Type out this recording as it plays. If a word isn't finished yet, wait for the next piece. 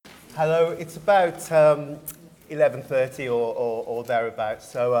Hello, it's about 11:30 or thereabouts,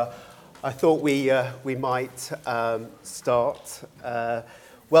 so I thought we might start.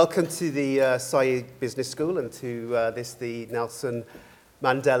 Welcome to the Said Business School and to the Nelson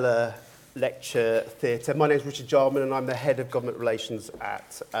Mandela Lecture Theatre. My name is Richard Jarman and I'm the Head of Government Relations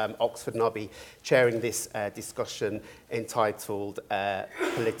at Oxford, and I'll be chairing this discussion entitled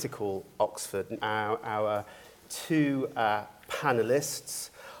Political Oxford. Now, our two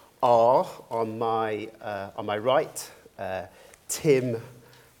panellists are on my right, Tim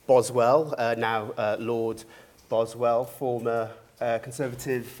Boswell, now Lord Boswell, former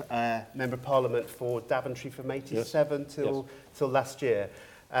Conservative Member of Parliament for Daventry from 87 till last year.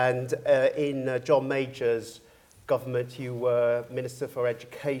 And in John Major's government, you were Minister for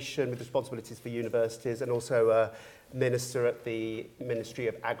Education with responsibilities for universities and also Minister at the Ministry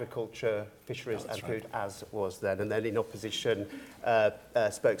of Agriculture, Fisheries and Food, as was then. And then in opposition,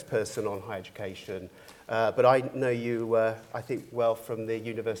 spokesperson on higher education. But I know you, I think, well from the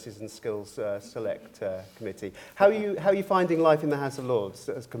Universities and Skills Select Committee. How are you finding life in the House of Lords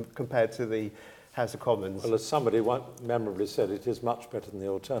as compared to the House of Commons? Well, as somebody memorably said, it is much better than the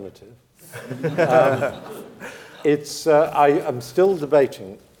alternative. I am still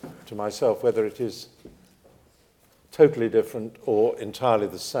debating to myself whether it is totally different or entirely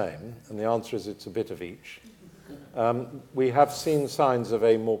the same, and the answer is it's a bit of each. We have seen signs of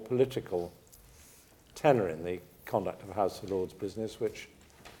a more political tenor in the conduct of House of Lords business, which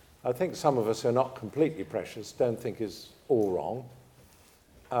I think some of us who are not completely precious don't think is all wrong.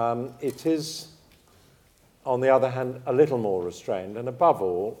 It is, on the other hand, a little more restrained, and above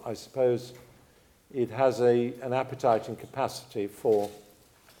all, I suppose it has an appetite and capacity for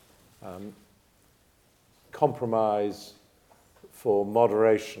compromise, for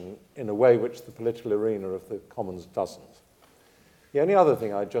moderation in a way which the political arena of the Commons doesn't. The only other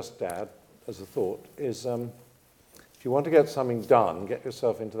thing I'd just add as a thought is if you want to get something done, get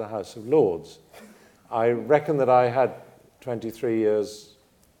yourself into the House of Lords. I reckon that I had 23 years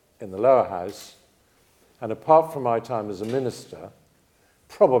in the lower house, and apart from my time as a minister,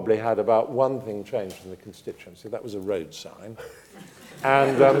 probably had about one thing changed in the constituency. That was a road sign.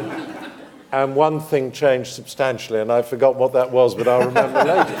 And one thing changed substantially, and I forgot what that was, but I'll remember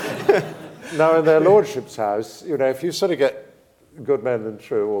later. Now, in their lordship's house, you know, if you sort of get good men and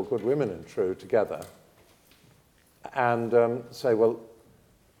true or good women and true together and say, well,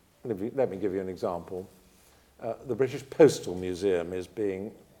 let me give you an example. The British Postal Museum is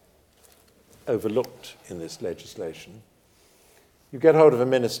being overlooked in this legislation. You get hold of a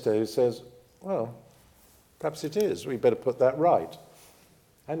minister who says, well, perhaps it is. We better put that right.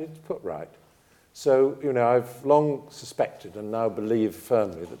 And it's put right. So, you know, I've long suspected and now believe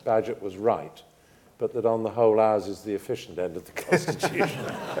firmly that Bagehot was right, but that on the whole ours is the efficient end of the Constitution.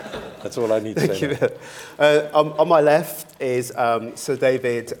 That's all I need to say. Thank you. On my left is Sir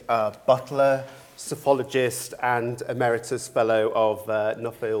David Butler, psephologist and Emeritus Fellow of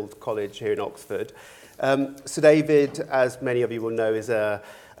Nuffield College here in Oxford. Sir David, as many of you will know, is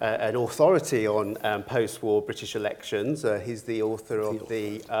an authority on post-war British elections. He's the author of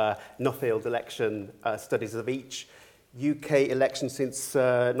the Nuffield Election Studies of each UK election since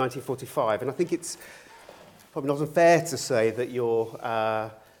 1945. And I think it's probably not unfair to say that you're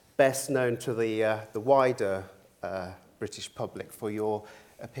best known to the wider British public for your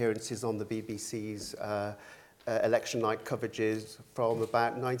appearances on the BBC's election night coverages from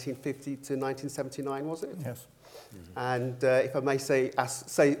about 1950 to 1979, was it? Yes. Mm-hmm. And if I may say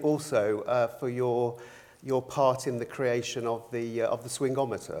also for your part in the creation of the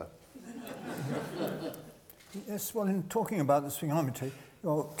swingometer. Yes, well, in talking about the swingometer,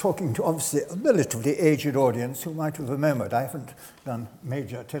 you're talking to obviously a relatively aged audience who might have remembered. I haven't done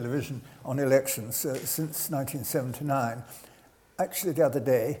major television on elections since 1979. Actually, the other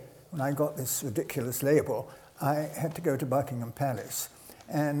day, when I got this ridiculous label, I had to go to Buckingham Palace.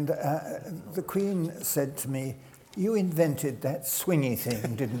 And the Queen said to me, "You invented that swingy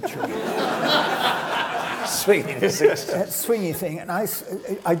thing, didn't you?" Swinging. That swingy thing. And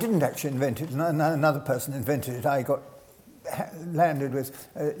I didn't actually invent it. Another person invented it. I got landed with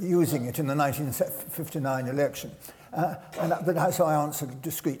using it in the 1959 election. So I answered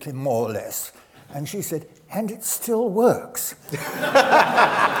discreetly, more or less. And she said, "And it still works."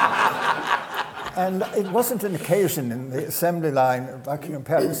 And it wasn't an occasion in the assembly line of Buckingham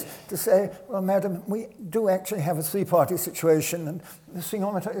Palace to say, "Well, madam, we do actually have a three-party situation, and the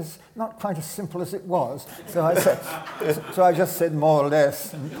swingometer is not quite as simple as it was." So I just said more or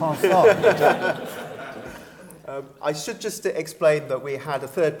less and passed on. I should just explain that we had a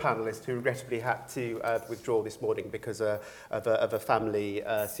third panellist who regrettably had to withdraw this morning because of a family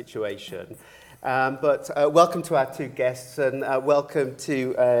situation. But welcome to our two guests and welcome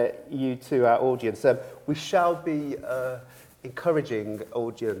to you to our audience. We shall be encouraging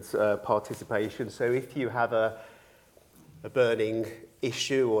audience participation, so if you have a burning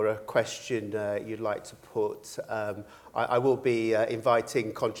issue or a question you'd like to put, I will be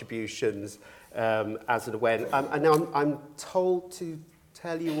inviting contributions as and when. And now I'm told to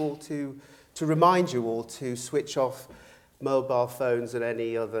tell you all to remind you all to switch off mobile phones and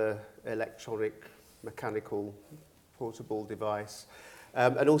any other electronic, mechanical, portable device.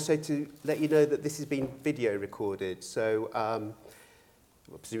 And also to let you know that this is being video recorded. So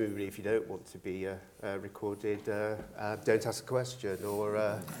presumably if you don't want to be recorded, don't ask a question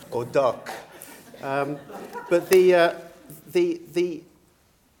or duck. But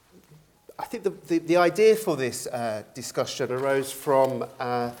I think the idea for this discussion arose from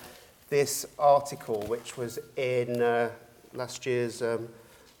this article, which was in last year's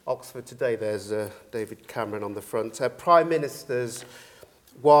Oxford Today. There's David Cameron on the front. Prime Ministers,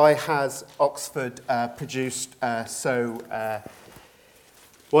 why has Oxford produced so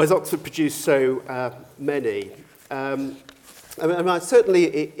many? Certainly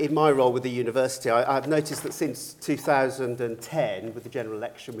in my role with the university, I've noticed that since 2010, with the general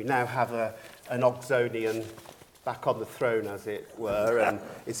election, we now have an Oxonian back on the throne, as it were, and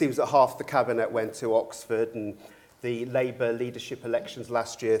it seems that half the cabinet went to Oxford, and the Labour leadership elections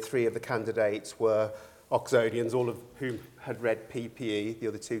last year, 3 of the candidates were Oxonians, all of whom had read PPE, the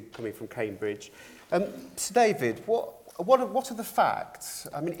other 2 coming from Cambridge. So David, what are the facts?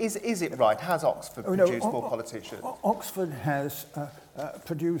 I mean, is it right? Has Oxford produced more politicians? Oxford has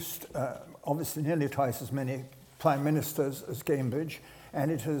produced, obviously, nearly twice as many prime ministers as Cambridge,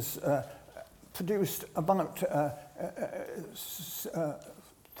 and it has produced about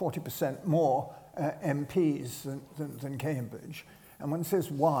 40% more MPs than Cambridge. And one says,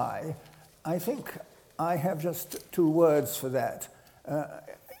 why? I think I have just 2 words for that,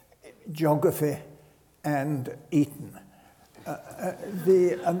 geography and Eton.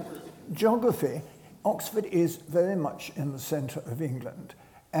 Geography, Oxford is very much in the centre of England,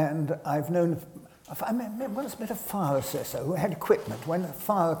 and I've once met a fire assessor who had equipment when a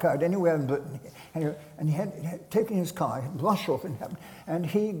fire occurred anywhere in Britain, and he had taken his car, rushed off, and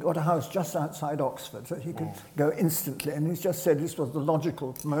he got a house just outside Oxford, so he could go instantly, and he's just said this was the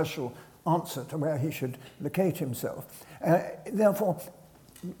logical commercial answer to where he should locate himself. Therefore,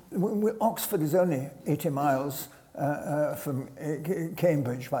 Oxford is only 80 miles from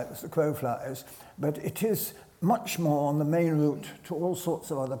Cambridge, right as the crow flies, but it is much more on the main route to all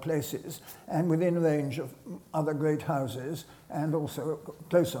sorts of other places and within range of other great houses and also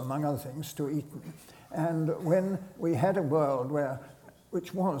closer, among other things, to Eton. And when we had a world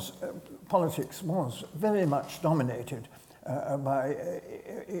which was, politics was very much dominated by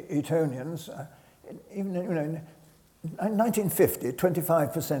Etonians, even in 1950,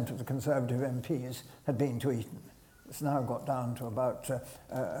 25% of the Conservative MPs had been to Eton. It's now got down to about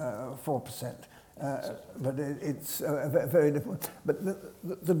 4%. But it's very different. But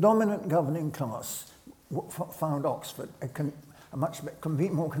the dominant governing class found Oxford a much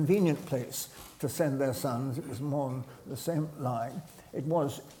more convenient place to send their sons. It was more on the same line. It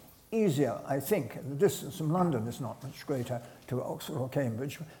was easier, I think. The distance from London is not much greater to Oxford or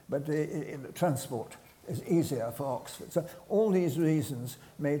Cambridge, but the transport is easier for Oxford. So all these reasons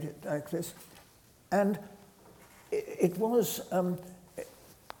made it like this. And it was,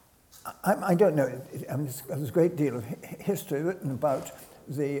 I don't know, there's a great deal of history written about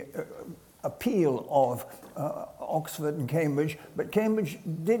the appeal of Oxford and Cambridge, but Cambridge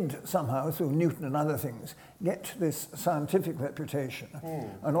did somehow, through Newton and other things, get this scientific reputation.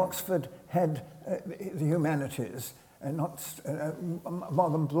 And Oxford had the humanities, and not a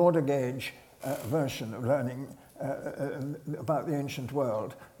rather broader gauge version of learning about the ancient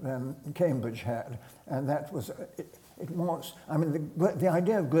world than Cambridge had. And that was, it was, I mean, the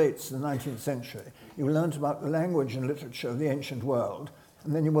idea of greats in the 19th century, you learnt about the language and literature of the ancient world,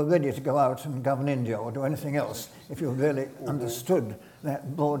 and then you were ready to go out and govern India or do anything else if you really understood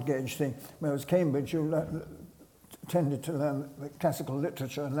that broad gauge thing. Whereas Cambridge, you tended to learn the classical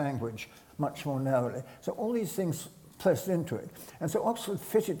literature and language much more narrowly. So all these things pressed into it. And so Oxford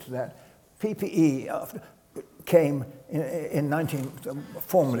fitted to that. PPE came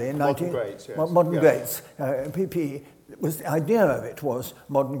formally in Modern grades, yes. Modern grades. PPE was, the idea of it was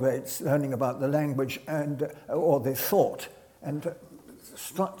modern grades, learning about the language and or the thought and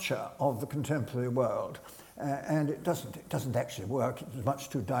structure of the contemporary world. and it doesn't actually work. It's much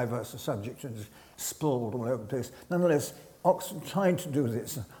too diverse a subject and it's sprawled all over the place. Nonetheless, Oxford tried to do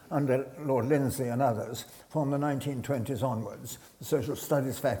this under Lord Lindsay and others from the 1920s onwards. The Social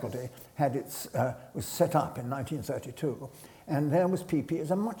Studies faculty was set up in 1932, and there was PP as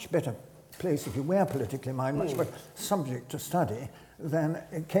a much better place, if you were politically minded, much better subject to study than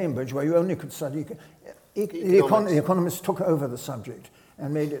at Cambridge, where you only could study. The economists took over the subject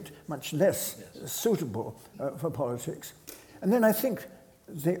and made it much less suitable for politics. And then I think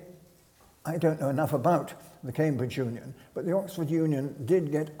I don't know enough about the Cambridge Union, but the Oxford Union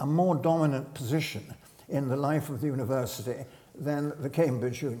did get a more dominant position in the life of the university than the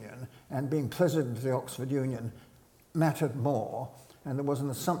Cambridge Union, and being president of the Oxford Union mattered more, and there was an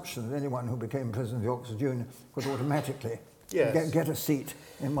assumption that anyone who became president of the Oxford Union could automatically get a seat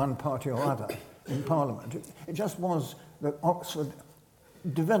in one party or other in Parliament. It just was that Oxford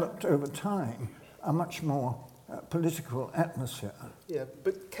developed over time a much more political atmosphere. Yeah,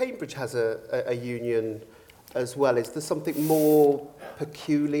 but Cambridge has a union as well. Is there something more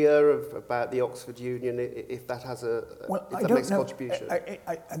peculiar about the Oxford Union, if that has makes a contribution?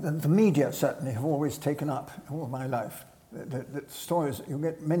 The media certainly have always taken up all my life the stories. You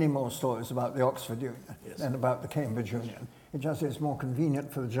get many more stories about the Oxford Union than about the Cambridge Union. It just is more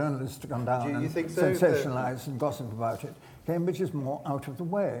convenient for the journalists to come down and sensationalise and gossip about it. Cambridge is more out of the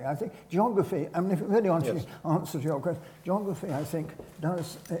way. I think geography, I mean, if you really want to answer to your question, geography, I think,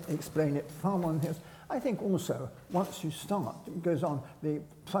 does explain it far more than this. I think also, once you start, it goes on, the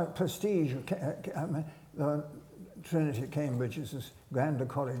prestige of Trinity Cambridge is as grand a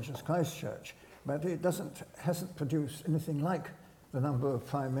college as Christ Church, but it hasn't produced anything like the number of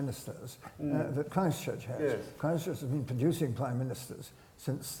prime ministers that Christ Church has. Yes. Christ Church has been producing prime ministers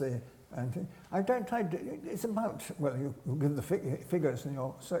since the... I don't try to... It's about... Well, you give the figures in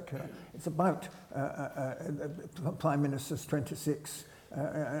your circular. It's about prime ministers 26...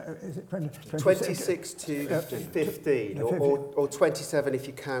 is it 26 to 15, or 27 if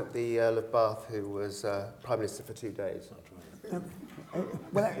you count the Earl of Bath, who was Prime Minister for 2 days.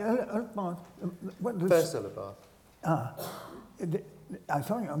 First Earl of Bath. I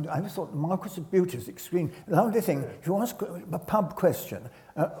thought the Marquess of Bute is extreme. The only thing, if you ask a pub question,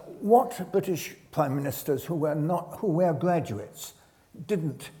 what British Prime Ministers who were graduates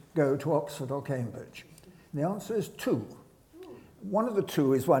didn't go to Oxford or Cambridge? The answer is 2. One of the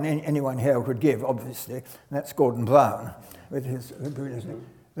 2 is one anyone here could give, obviously, and that's Gordon Brown with his.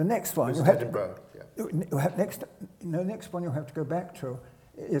 The next one you have next one you have to go back to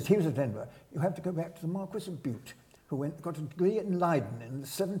is he was at Edinburgh. You have to go back to the Marquess of Bute, who got a degree in Leiden in the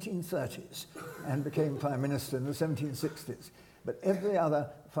 1730s and became Prime Minister in the 1760s. But every other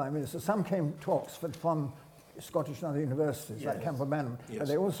Prime Minister, some came to Oxford from Scottish and other universities, like Campbell Bannerman, but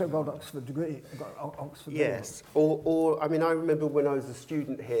they also got Oxford degree. Yes, or I mean, I remember when I was a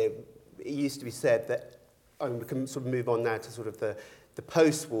student here, it used to be said that, we can sort of move on now to sort of the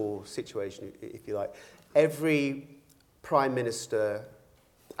post-war situation, if you like. Every Prime Minister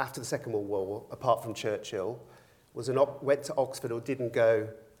after the Second World War, apart from Churchill, went to Oxford or didn't go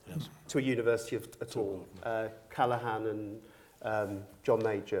to a university at all. Callaghan and John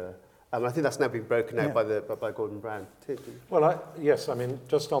Major. I think that's now been broken out by Gordon Brown. Well, yes, I mean,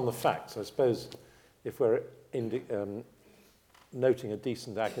 just on the facts, I suppose if we're noting a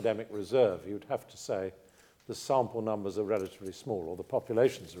decent academic reserve, you'd have to say the sample numbers are relatively small, or the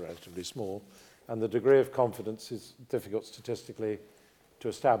populations are relatively small, and the degree of confidence is difficult statistically to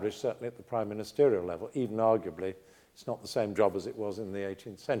establish, certainly at the prime ministerial level. Even arguably, it's not the same job as it was in the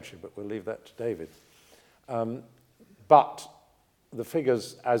 18th century, but we'll leave that to David. But the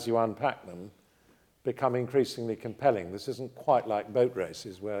figures, as you unpack them, become increasingly compelling. This isn't quite like boat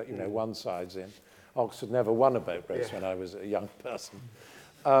races where, one side's in. Oxford never won a boat race when I was a young person.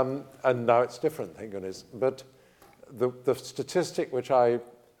 And now it's different, thank goodness. But the statistic which I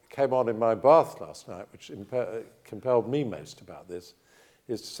came on in my bath last night, which compelled me most about this,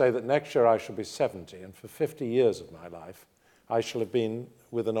 is to say that next year I shall be 70, and for 50 years of my life, I shall have been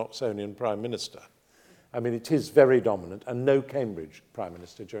with an Oxonian Prime Minister. I mean, it is very dominant, and no Cambridge Prime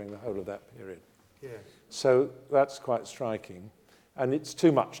Minister during the whole of that period. Yes. So that's quite striking, and it's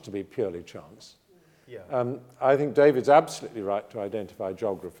too much to be purely chance. Yeah. I think David's absolutely right to identify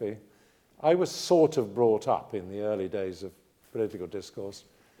geography. I was sort of brought up in the early days of political discourse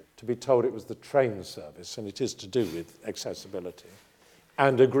to be told it was the train service, and it is to do with accessibility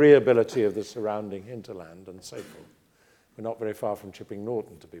and agreeability of the surrounding hinterland and so forth. We're not very far from Chipping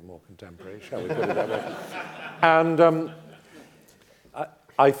Norton, to be more contemporary, shall we put it that way? And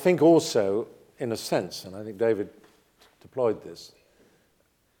I think also, in a sense, and I think David deployed this,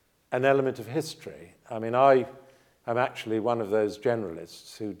 an element of history. I mean, I am actually one of those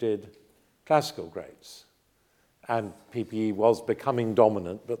generalists who did classical grades, and PPE was becoming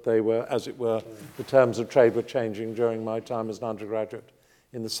dominant, but they were, as it were, the terms of trade were changing during my time as an undergraduate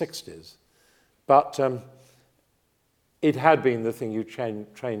in the 60s. But it had been the thing you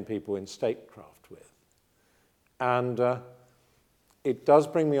train people in statecraft with. And it does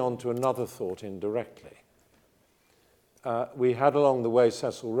bring me on to another thought indirectly. We had along the way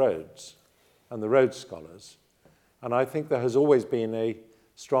Cecil Rhodes and the Rhodes Scholars, and I think there has always been a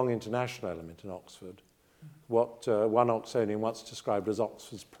strong international element in Oxford, what one Oxonian once described as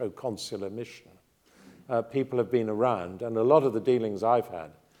Oxford's proconsular mission. People have been around, and a lot of the dealings I've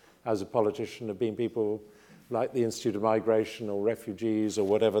had as a politician have been people like the Institute of Migration or refugees or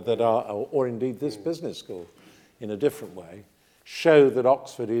whatever that are, or indeed this business school in a different way, show that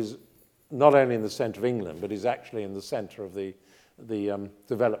Oxford is not only in the centre of England, but is actually in the centre of the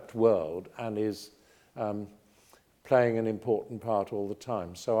developed world and is playing an important part all the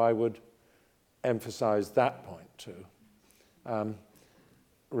time. So I would emphasise that point too.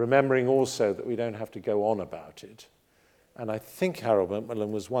 Remembering also that we don't have to go on about it. And I think Harold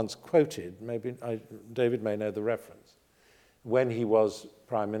Macmillan was once quoted, maybe David may know the reference, when he was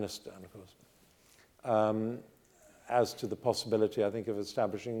Prime Minister, of course, as to the possibility, I think, of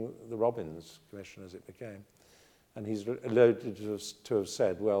establishing the Robbins Commission as it became. And he's alluded to have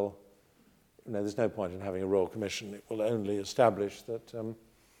said, well, you know, there's no point in having a Royal Commission. It will only establish that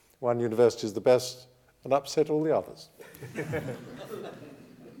one university is the best and upset all the others.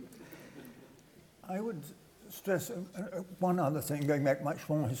 I would stress one other thing, going back much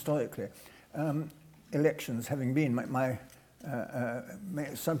more historically. Elections having been my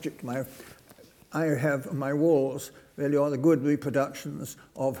subject, I have on my walls really are the good reproductions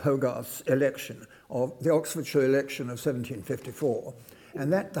of Hogarth's election, of the Oxfordshire election of 1754.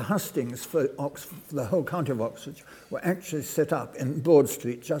 And that the hustings for Oxford, for the whole county of Oxford, were actually set up in Broad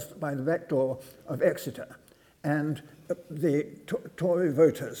Street, just by the back door of Exeter. And the Tory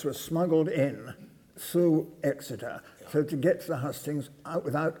voters were smuggled in through Exeter, so to get to the hustings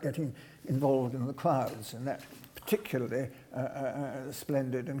without getting involved in the crowds in that particularly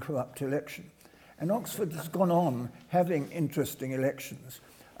splendid and corrupt election. And Oxford has gone on having interesting elections.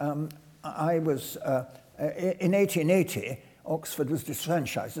 I was, in 1880, Oxford was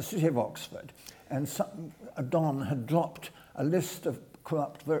disfranchised, the city of Oxford, and Don had dropped a list of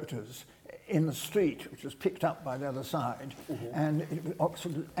corrupt voters in the street, which was picked up by the other side, and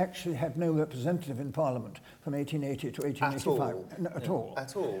Oxford actually had no representative in Parliament from 1880 to 1885. At all.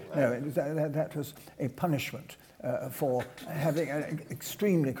 At all? No, that was a punishment for having an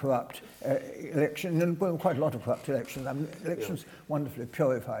extremely corrupt election, and well, quite a lot of corrupt elections. I mean, elections wonderfully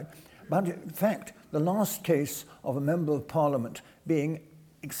purified. But in fact, the last case of a member of Parliament being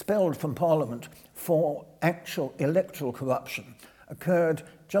expelled from Parliament for actual electoral corruption occurred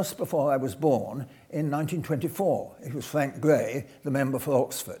just before I was born in 1924. It was Frank Grey, the member for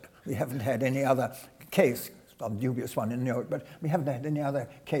Oxford. We haven't had any other case, a dubious one in New York, but we haven't had any other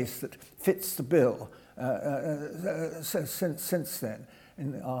case that fits the bill since then.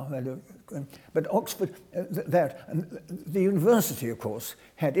 But Oxford, the university, of course,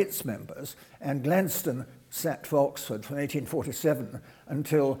 had its members, and Gladstone sat for Oxford from 1847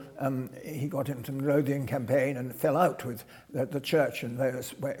 until he got into the Lothian campaign and fell out with the church in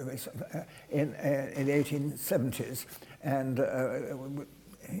various ways in the 1870s. And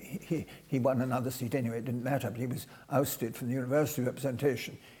he won another seat anyway, it didn't matter, but he was ousted from the university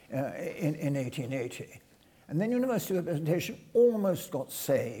representation in 1880. And then university representation almost got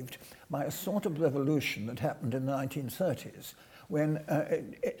saved by a sort of revolution that happened in the 1930s when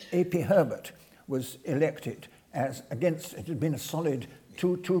A.P. Herbert was elected as against, it had been a solid,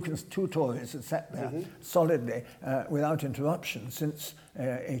 two Tories had sat there solidly without interruption since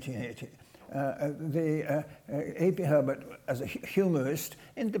 1880. A.P. Herbert, as a humorist,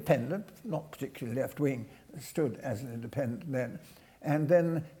 independent, not particularly left-wing, stood as an independent then. And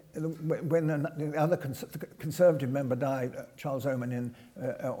then when the other Conservative member died, Charles Oman,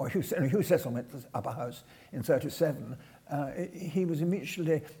 or Hugh Cecil went to the Upper House in 1937, he was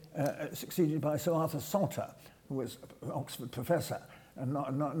immediately succeeded by Sir Arthur Salter, who was an Oxford professor, and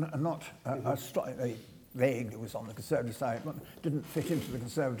not a vague, who was on the Conservative side, but didn't fit into the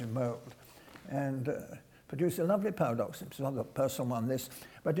Conservative mould, and produced a lovely paradox. It was a rather personal one, this,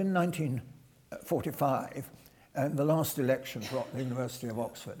 but in 1945, the last election for the University of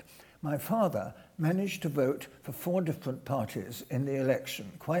Oxford, my father managed to vote for 4 different parties in the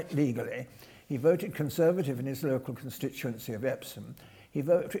election, quite legally. He voted Conservative in his local constituency of Epsom. He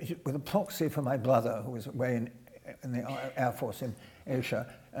voted with a proxy for my brother, who was away in the Air Force in Asia.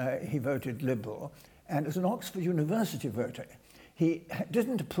 he voted Liberal, and as an Oxford University voter, he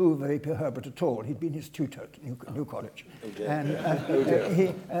didn't approve of A.P. Herbert at all. He'd been his tutor at New College. And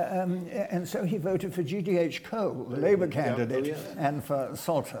so he voted for G.D.H. Cole, the Labour candidate, and for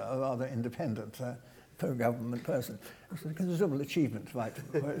Salter, a rather independent pro-government person. It's a considerable achievement to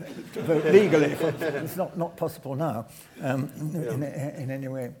vote legally. It's not possible now in any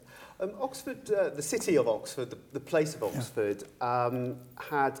way. Oxford, the city of Oxford, the place of Oxford,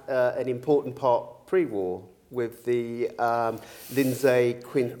 had an important part pre-war with the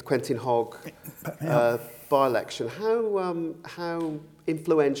Lindsay-Quentin Hogg by-election. How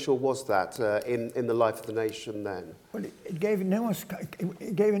influential was that in the life of the nation then? Well, it gave enormous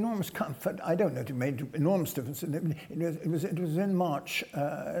comfort. I don't know if it made enormous difference. It was in March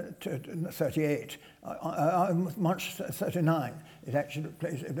 38, March 39. It actually took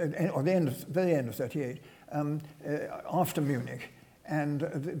place, or the very end of 38, after Munich. And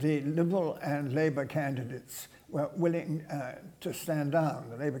the Liberal and Labour candidates were willing to stand down,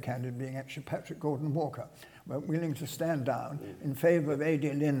 the Labour candidate being actually Patrick Gordon Walker, were willing to stand down in favour of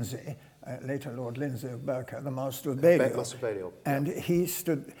A.D. Lindsay, later Lord Lindsay of Berkshire, the Master of Balliol. And he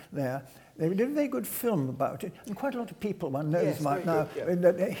stood there. They did a very good film about it, and quite a lot of people, one knows about now,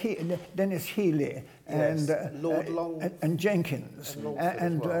 Dennis Healy and Lord Long and Jenkins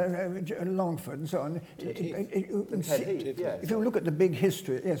and Longford and so on. If you look at the big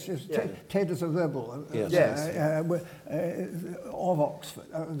history, Ted is a rebel of Oxford,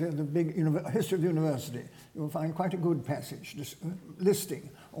 the big history of the university. You'll find quite a good passage listing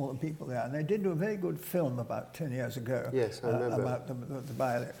all the people there. And they did do a very good film about 10 years ago about the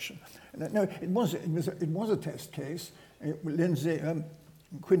by-election. No, it was a test case. Lindsay,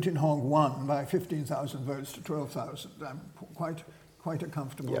 Quentin Hogg won by 15,000 votes to 12,000. Quite a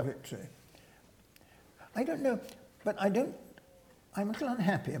comfortable victory. I don't know, but I'm a little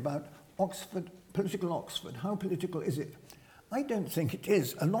unhappy about Oxford, political Oxford. How political is it? I don't think it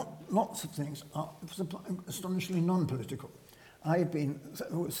is. Lots of things are astonishingly non-political. I've been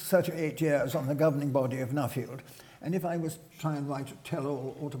 38 years on the governing body of Nuffield, and if I was to try and write a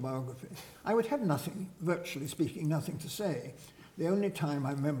tell-all autobiography, I would have nothing, virtually speaking, nothing to say. The only time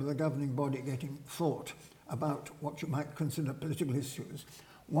I remember the governing body getting thought about what you might consider political issues,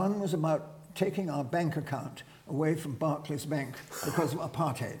 one was about taking our bank account away from Barclays Bank because of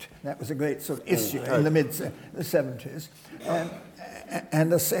apartheid. That was a great sort of issue in the mid-70s.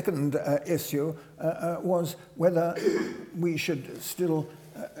 And the second issue was whether we should still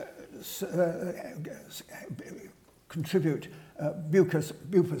contribute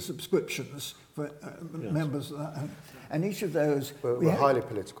BUPA subscriptions for members. And each of those... were highly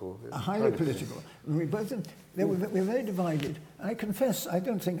political. Highly political. We both, we were very divided. I confess, I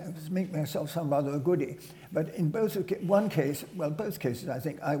don't think I make myself sound rather a goody, but in both cases, I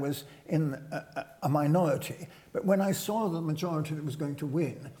think I was in a minority. But when I saw the majority that was going to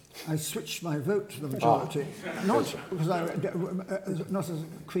win, I switched my vote to the majority, not because not as a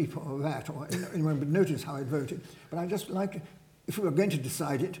creep or a rat or anyone would notice how I voted, but I just liked, if we were going to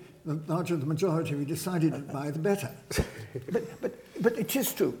decide it, the larger the majority we decided it by, the better. But it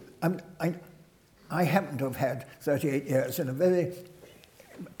is true. I happen to have had 38 years in a very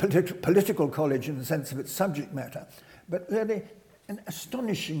political college in the sense of its subject matter, but really an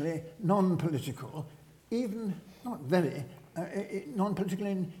astonishingly non-political, even not very, non-political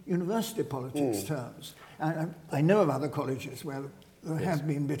in university politics terms. And I know of other colleges where there have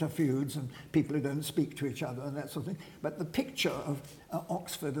been bitter feuds and people who don't speak to each other and that sort of thing. But the picture of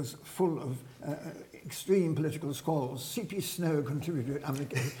Oxford as full of extreme political squabbles, C.P. Snow contributed,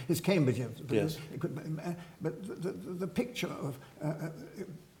 his Cambridge, but the picture of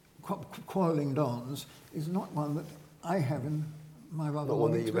quarrelling dons is not one that I have in my rather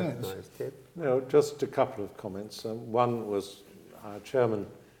long experience. No, just a couple of comments. One was our chairman,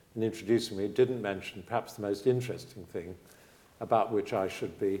 in introducing me, didn't mention perhaps the most interesting thing about which I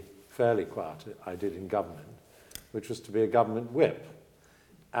should be fairly quiet, I did in government, which was to be a government whip.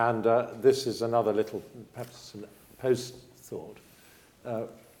 And this is another little, perhaps a post-thought,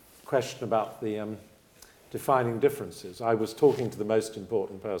 question about the defining differences. I was talking to the most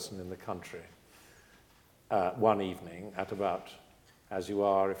important person in the country one evening at about, as you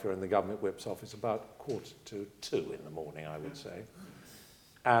are if you're in the government whip's office, about 1:45 in the morning, I would say.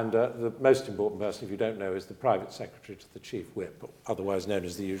 And the most important person, if you don't know, is the private secretary to the chief whip, otherwise known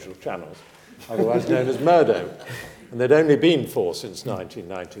as the usual channels, otherwise known as Murdo. And there'd only been 4 since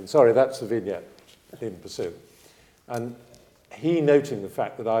 1919. Sorry, that's the vignette in pursuit. And he, noting the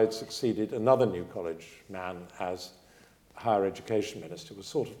fact that I had succeeded another New College man as higher education minister, was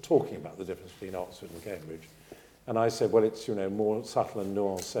sort of talking about the difference between Oxford and Cambridge. And I said, well, it's, more subtle and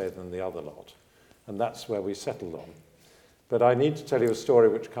nuancé than the other lot. And that's where we settled on. But I need to tell you a story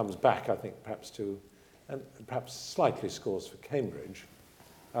which comes back, I think, and perhaps slightly scores for Cambridge.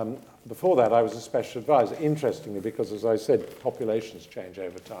 Before that, I was a special advisor, interestingly, because, as I said, populations change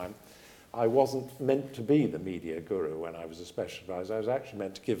over time. I wasn't meant to be the media guru when I was a special advisor. I was actually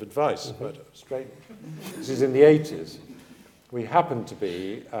meant to give advice, but straight. This is in the 80s. We happened to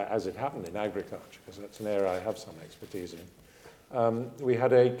be, as it happened in agriculture, because that's an area I have some expertise in, we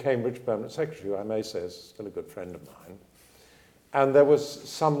had a Cambridge permanent secretary, who I may say is still a good friend of mine, and there was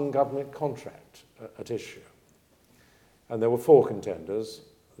some government contract at issue. And there were 4 contenders,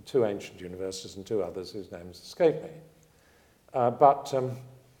 2 ancient universities and 2 others whose names escape me. But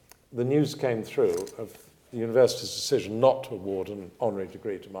the news came through of the university's decision not to award an honorary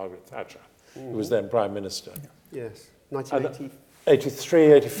degree to Margaret Thatcher, who was then Prime Minister. Yes, 1980.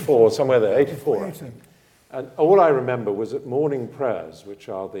 83, 84, somewhere there, 84. I think. And all I remember was at morning prayers, which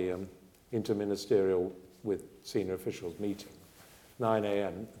are the interministerial with senior officials meeting, 9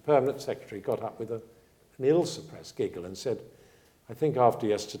 a.m., the permanent secretary got up with an ill-suppressed giggle and said, I think after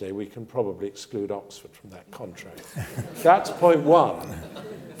yesterday we can probably exclude Oxford from that contract. That's point 1.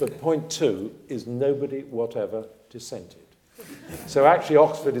 But point 2 is nobody whatever dissented. So actually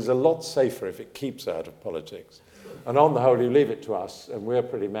Oxford is a lot safer if it keeps out of politics. And on the whole, you leave it to us, and we're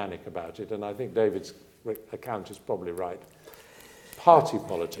pretty manic about it, and I think David's account is probably right. Party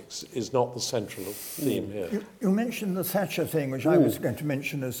politics is not the central theme here. You mentioned the Thatcher thing, which I was going to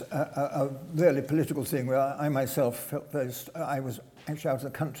mention as a really political thing, where I myself felt I was actually out of the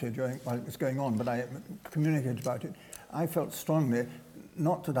country while it was going on, but I communicated about it. I felt strongly,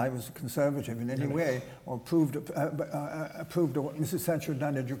 not that I was a conservative in any way or approved of what Mrs. Thatcher had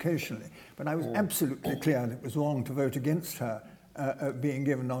done educationally, but I was absolutely clear that it was wrong to vote against her being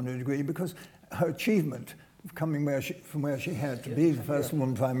given an honorary degree, because her achievement coming from where she had to be the first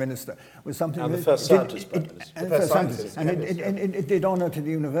woman Prime Minister was something and the first scientist Prime Minister. And it did honour to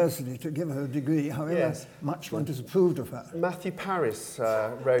the university to give her a degree, however much one disapproved of her. Matthew Paris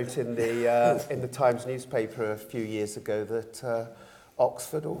wrote in the Times newspaper a few years ago that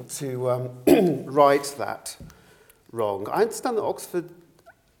Oxford ought to right that wrong. I understand that Oxford,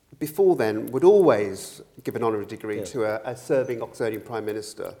 before then, would always give an honorary degree to a serving Oxonian Prime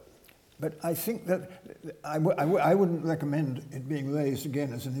Minister. But I think that I wouldn't recommend it being raised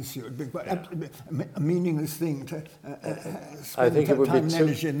again as an issue. It would be a meaningless thing to spend time and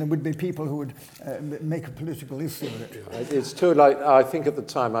energy, and there would be people who would make a political issue of it. It's too late. I think at the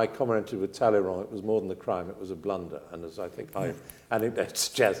time I commented with Talleyrand, it was more than a crime, it was a blunder. And as I think anecdote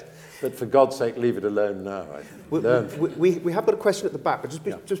suggests, but for God's sake, leave it alone now. We have got a question at the back, but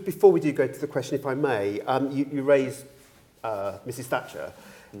just before we do go to the question, if I may, you raised Mrs. Thatcher.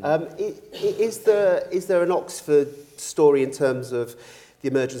 Is there an Oxford story in terms of the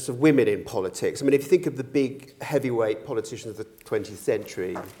emergence of women in politics? I mean, if you think of the big heavyweight politicians of the 20th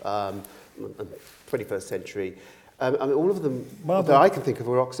century, 21st century, I mean, all of them that I can think of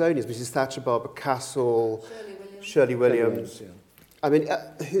were Oxonians. Mrs. Thatcher, Barbara Castle, Shirley Williams. I mean,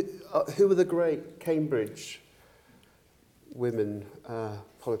 who were the great Cambridge women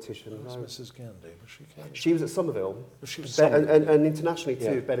politicians? Mrs. Gandy, was she Cambridge? She was at Somerville. She was and internationally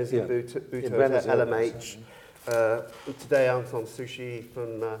too, Benazir Bhutto at Benazir, LMH. Today, Aung San Suu Kyi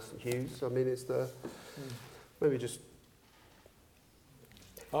from St Hughes. I mean, it's maybe just...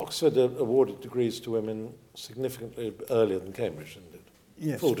 Oxford awarded degrees to women significantly earlier than Cambridge, didn't it?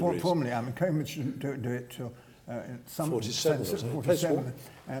 Yes, formally. I mean, Cambridge didn't do it till some 47,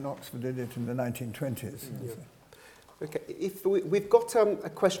 and Oxford did it in the 1920s. Yeah. Okay, if we've got a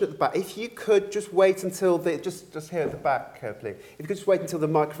question at the back. If you could just wait until just here at the back, please. If you could just wait until the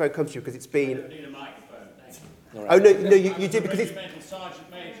microphone comes to you, because it's been... I don't need a microphone, thank you. Oh, no, you did, because it's... Sergeant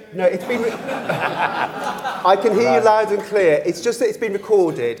Major. No, it's been... I can hear you loud and clear. It's just that it's been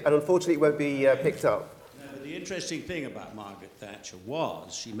recorded, and unfortunately it won't be picked up. No, but the interesting thing about Margaret Thatcher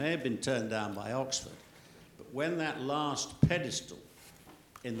was she may have been turned down by Oxford, but when that last pedestal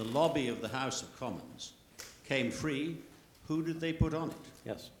in the lobby of the House of Commons came free, who did they put on it?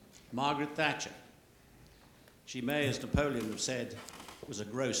 Yes. Margaret Thatcher. She may, as Napoleon have said, was a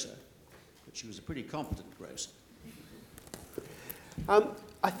grocer, but she was a pretty competent grocer.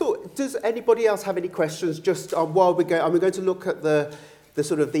 I thought, does anybody else have any questions just while we go? I'm going to look at the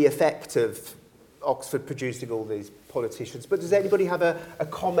sort of the effect of Oxford producing all these politicians, but does anybody have a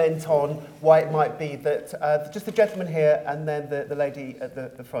comment on why it might be that, just the gentleman here and then the lady at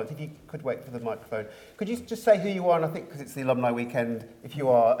the front, if you could wait for the microphone. Could you just say who you are, and I think because it's the alumni weekend, if you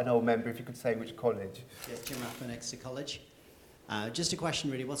are an old member, if you could say which college. Yes, Jim Rathbone, Exeter College. Just a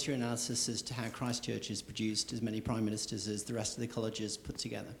question, really. What's your analysis as to how Christ Church has produced as many prime ministers as the rest of the colleges put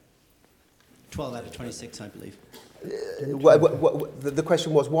together? 12 out of 26, I believe. The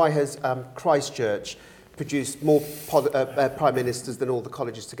question was, why has Christ Church produced more prime ministers than all the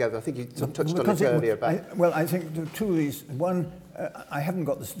colleges together? I think you touched on it earlier. I think there are two reasons. One, I haven't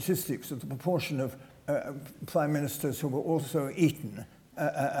got the statistics of the proportion of prime ministers who were also Eton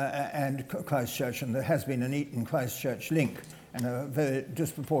and Christ Church, and there has been an Eton Christ Church link, and a very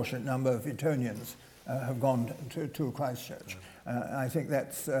disproportionate number of Etonians have gone to Christ Church. I think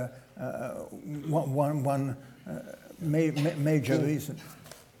that's one major reason.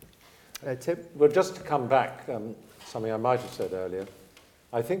 Tim? Well, just to come back, something I might have said earlier,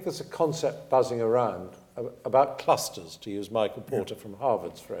 I think there's a concept buzzing around about clusters, to use Michael Porter from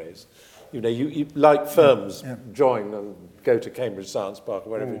Harvard's phrase. You know, you like firms join and go to Cambridge Science Park or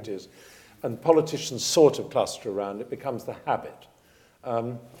wherever it is, and politicians sort of cluster around, it becomes the habit.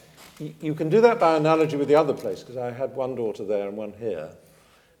 You can do that by analogy with the other place, because I had one daughter there and one here,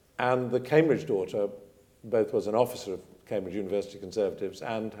 and the Cambridge daughter both was an officer of Cambridge University Conservatives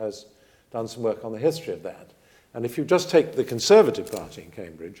and has done some work on the history of that. And if you just take the Conservative Party in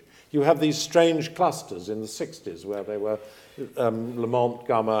Cambridge, you have these strange clusters in the 60s where they were Lamont,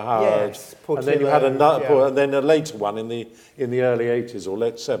 Gummer, Howard, and then you had another, and then a later one in the early 80s or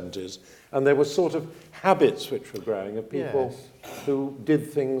late 70s. And there were sort of habits which were growing of people who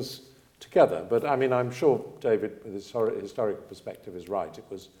did things together. But I mean, I'm sure David, with his historical perspective, is right. It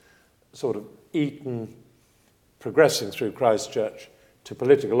was sort of Eton progressing through Christ Church to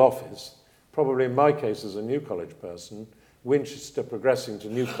political office. Probably in my case as a New College person, Winchester progressing to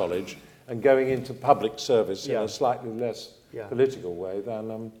New College and going into public service in a slightly less political way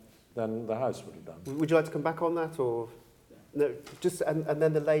than the House would have done. Would you like to come back on that, or no? Just and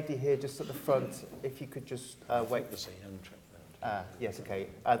then the lady here, just at the front, if you could just wait. Yes, okay.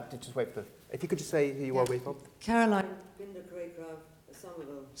 Just wait for. If you could just say who you are, where you're from. Caroline Binder Craycraft,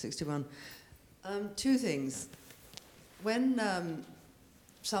 Somerville, 61. Two things. When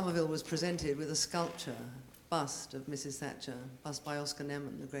Somerville was presented with a sculpture bust of Mrs. Thatcher, bust by Oscar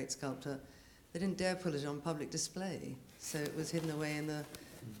Nehmen, the great sculptor, they didn't dare put it on public display, so it was hidden away in the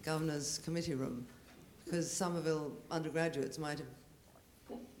governor's committee room, because Somerville undergraduates might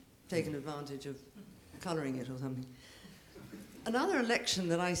have taken advantage of colouring it or something. Another election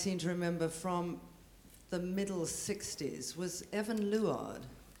that I seem to remember from the middle 60s was Evan Luard.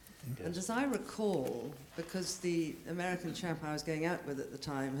 Yes. And as I recall, because the American chap I was going out with at the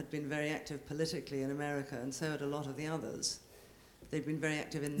time had been very active politically in America, and so had a lot of the others, they'd been very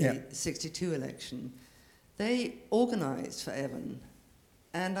active in the 62 election, they organised for Evan,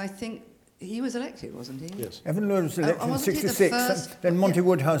 and I think he was elected, wasn't he? Yes. Evan Luard was elected in 66, and then Monty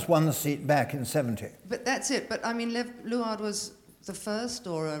Woodhouse won the seat back in 70. But that's it. But I mean, Luard was the first,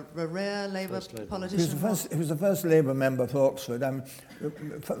 or a rare Labour politician? He was the first Labour member for Oxford.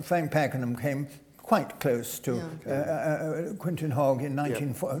 Frank Pakenham came quite close to Quintin Hogg in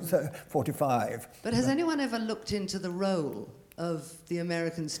 1945. But has anyone ever looked into the role of the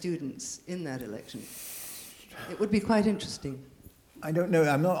American students in that election? It would be quite interesting. I don't know.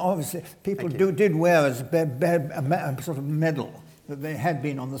 I'm not obviously. People did wear as a sort of medal that they had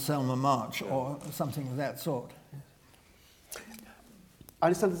been on the Selma March or something of that sort. I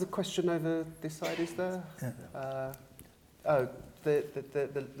understand there's a question over this side, is there? Yeah.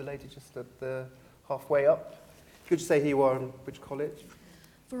 The lady just at the halfway up. Could you say who you are and which college?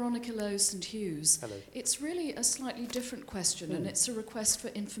 Veronica Lowe, St Hugh's. Hello. It's really a slightly different question, and it's a request for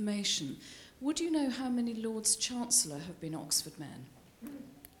information. Would you know how many Lords Chancellor have been Oxford men?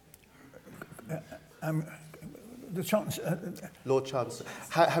 The Lord Chancellor.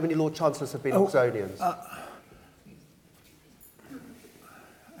 How many Lord Chancellors have been Oxonians?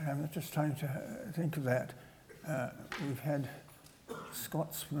 I'm just trying to think of that. We've had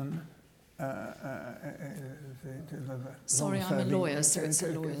Scotsman. Sorry, I'm a lawyer, so it's a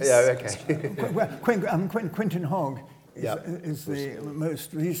lawyer's. Yeah, okay. Quintin Hogg is the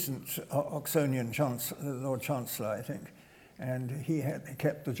most recent Oxonian Lord Chancellor, I think, and he had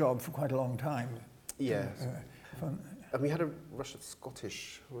kept the job for quite a long time. Yes. And we had a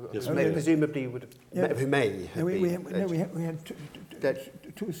Russian-Scottish, yes, presumably would have, who may have been. We had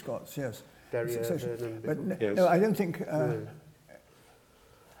two Scots, yes. But no, I don't think.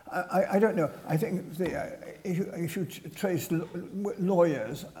 I don't know. I think if you trace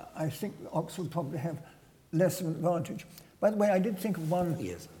lawyers, I think Oxford probably have less of an advantage. By the way, I did think of one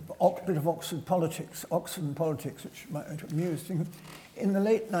bit of Oxford politics, which might amuse things. In the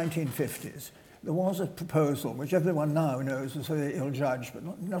late 1950s, there was a proposal, which everyone now knows was very ill-judged, but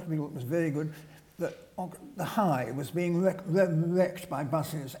not was very good. that the High was being wrecked by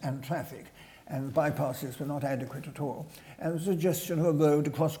buses and traffic, and the bypasses were not adequate at all. And there was a suggestion of a road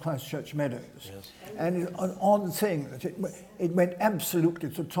across Christchurch Meadows. Yes. And it's an odd thing that it went absolutely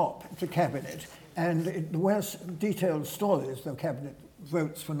to the top, to Cabinet, and there were detailed stories, though Cabinet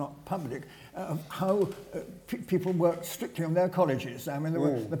votes were not public, of how people worked strictly on their colleges. I mean, there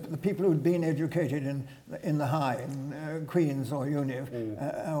were the people who had been educated in the High, in Queen's or Uni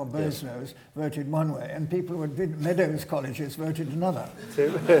or Brasenose, voted one way, and people who had been Meadows colleges voted another.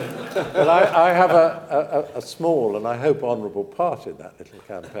 Well, I have a small and I hope honourable part in that little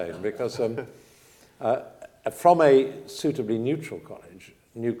campaign, because from a suitably neutral college,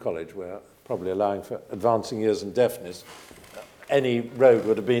 new college, where probably allowing for advancing years and deafness, any road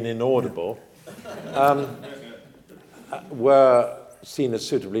would have been inaudible, were seen as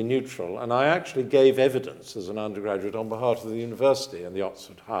suitably neutral. And I actually gave evidence as an undergraduate on behalf of the university and the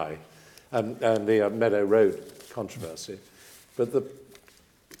Oxford High and the Meadow Road controversy. But the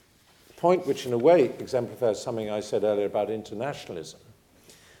point which in a way exemplifies something I said earlier about internationalism,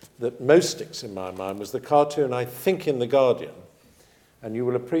 that most sticks in my mind, was the cartoon, I think, in The Guardian. And you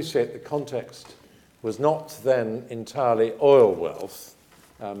will appreciate the context was not then entirely oil wealth,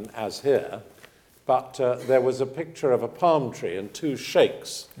 as here, but there was a picture of a palm tree and two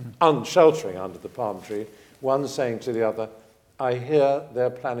sheikhs unsheltering under the palm tree, one saying to the other, "I hear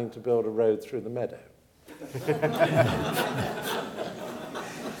they're planning to build a road through the meadow."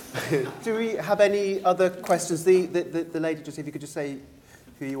 Do we have any other questions? The lady, just if you could just say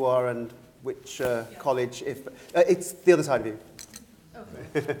who you are and which college, if it's the other side of you.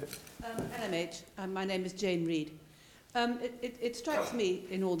 Okay. LMH, and my name is Jane Reid. It strikes me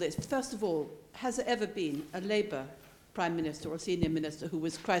in all this, first of all, has there ever been a Labour Prime Minister or Senior Minister who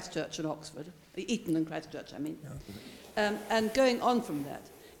was Christchurch and Oxford, Eton and Christchurch, I mean? And going on from that,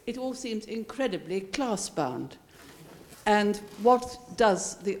 it all seems incredibly class-bound. And what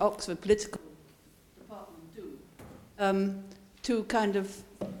does the Oxford political department do to kind of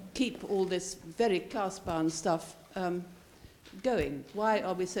keep all this very class-bound stuff going? Why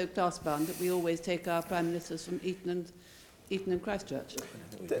are we so class-bound that we always take our prime ministers from Eton and Christchurch?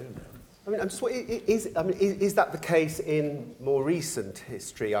 I mean, is that the case in more recent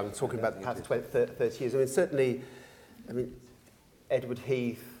history? I'm talking about the past 30 years. I mean, certainly, Edward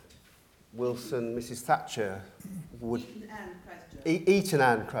Heath, Wilson, Mrs. Thatcher would... Eton and Christchurch. Eton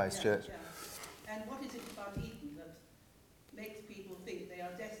and Christchurch. Yeah. And what is it about Eton that makes people think they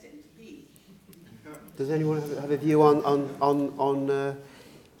are destined to be? Does anyone have a view on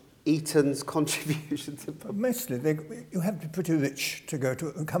Eton's contribution to... Mostly, you have to be pretty rich to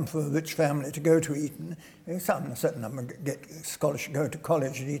come from a rich family to go to Eton. A certain number get scholarship, go to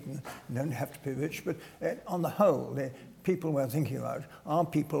college at Eton, and don't have to be rich. But on the whole, the people we're thinking about are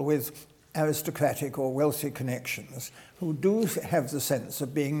people with aristocratic or wealthy connections who do have the sense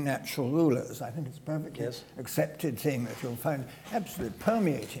of being natural rulers. I think it's a perfectly accepted thing that you'll find absolutely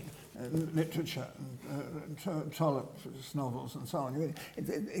permeating literature, and Trollope's novels and so on. You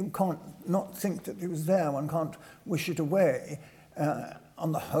can't not think that it was there. One can't wish it away.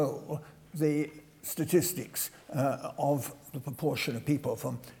 On the whole, the statistics of the proportion of people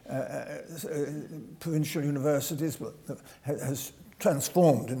from provincial universities has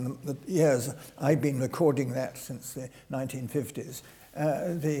transformed in the years. I've been recording that since the 1950s.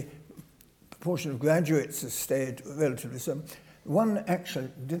 The proportion of graduates has stayed relatively similar. One actual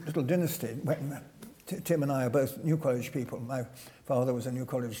little dynasty, when Tim and I are both New College people, my father was a New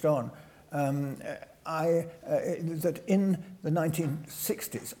College don, that in the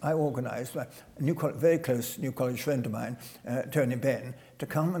 1960s I organised a very close New College friend of mine, Tony Benn, to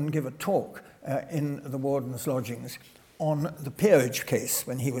come and give a talk in the Warden's lodgings on the peerage case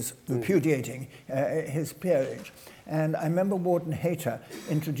when he was repudiating his peerage. And I remember Warden Hayter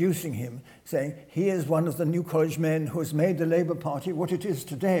introducing him, saying, he is one of the New College men who has made the Labour Party what it is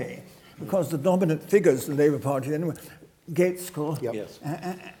today, because the dominant figures of the Labour Party then were Gaitskell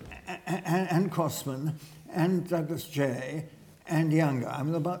and Crossman and Douglas Jay and Younger. I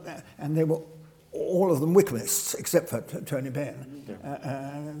mean, about that. And they were all of them Wickhamists, except for Tony Benn.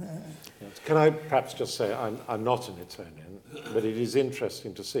 Can I perhaps just say, I'm not an Etonian, but it is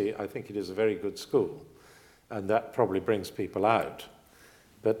interesting to see. I think it is a very good school, and that probably brings people out.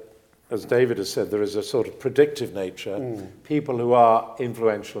 But as David has said, there is a sort of predictive nature. People who are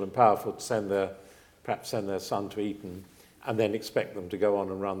influential and powerful perhaps send their son to Eton and then expect them to go on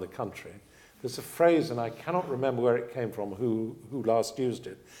and run the country. There's a phrase, and I cannot remember where it came from, who last used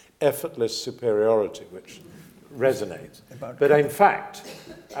it, effortless superiority, which resonates. But in fact,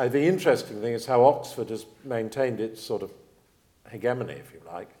 the interesting thing is how Oxford has maintained its sort of hegemony, if you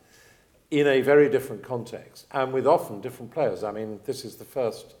like, in a very different context and with often different players. I mean, this is the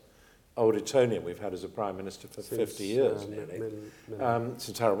first Old Etonian we've had as a Prime Minister for 50 years nearly,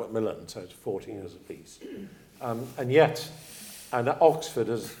 since Harold Macmillan, so it's 40 years at least. And Oxford,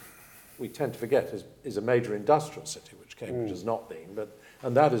 as we tend to forget, is a major industrial city, which Cambridge has not been,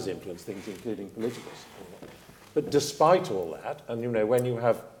 and that has influenced things, including political support. But despite all that, and when you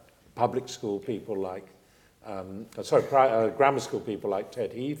have public school people like, grammar school people like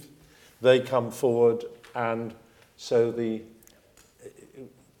Ted Heath, they come forward, and so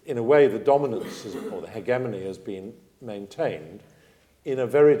in a way the dominance or the hegemony has been maintained in a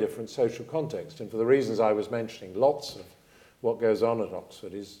very different social context. And for the reasons I was mentioning, lots of what goes on at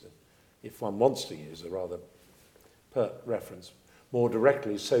Oxford is, if one wants to use a rather pert reference, more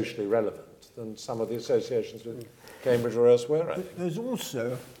directly socially relevant than some of the associations with Cambridge or elsewhere, I think. There's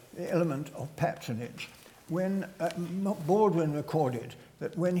also the element of patronage. When Baldwin recorded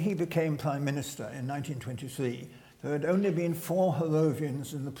that when he became Prime Minister in 1923, there had only been 4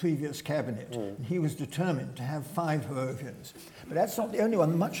 Harrovians in the previous cabinet, and he was determined to have 5 Harrovians. But that's not the only one.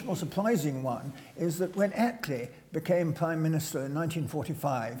 The much more surprising one is that when Attlee became Prime Minister in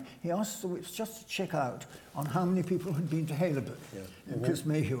 1945, he asked the whips just to check out on how many people had been to Haileybury. And Chris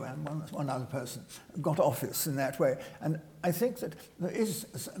Mayhew and one other person got office in that way. And I think that there is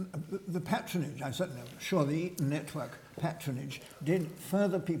the patronage, I'm certainly sure the Eton Network patronage did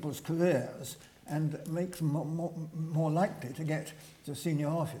further people's careers and make them more likely to get to senior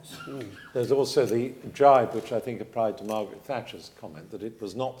office. There's also the jibe, which I think applied to Margaret Thatcher's comment, that it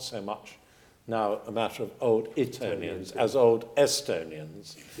was not so much now a matter of old Etonians as old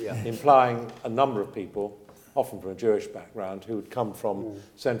Estonians, implying a number of people, often from a Jewish background, who had come from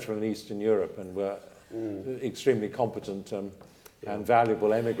Central and Eastern Europe and were extremely competent and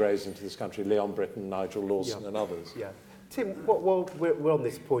valuable emigres into this country, Leon Britton, Nigel Lawson and others. Yeah. Tim, while we're on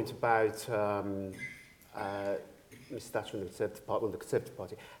this point about Ms Thatcher and the Conservative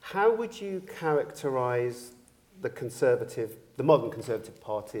Party, how would you characterise the modern Conservative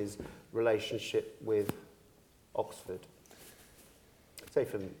Party's relationship with Oxford? Say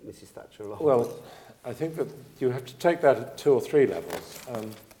for Mrs Thatcher. Well, I think that you have to take that at 2 or 3 levels.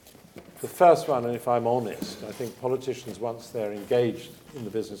 The first one, and if I'm honest, I think politicians, once they're engaged in the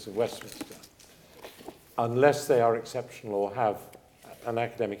business of Westminster, unless they are exceptional or have an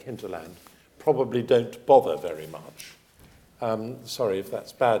academic hinterland, probably don't bother very much. Sorry if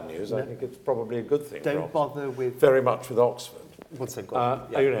that's bad news. No. I think it's probably a good thing. Don't bother with... Very much with Oxford. What's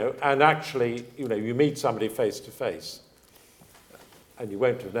that and actually, you meet somebody face to face, and you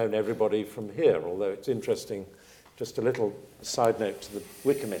won't have known everybody from here, although it's interesting, just a little side note to the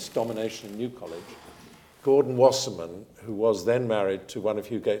Wykehamist domination in New College. Gordon Wasserman, who was then married to one of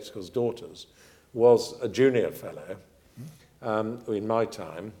Hugh Gaitskell's daughters, was a junior fellow in my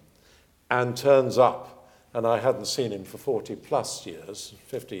time, and turns up, and I hadn't seen him for 40 plus years,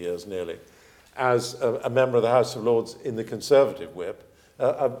 50 years nearly, as a member of the House of Lords in the Conservative whip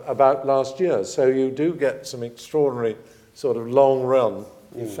about last year. So you do get some extraordinary sort of long-run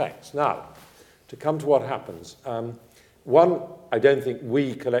effects. Now, to come to what happens, one, I don't think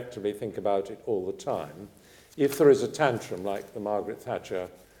we collectively think about it all the time. If there is a tantrum like the Margaret Thatcher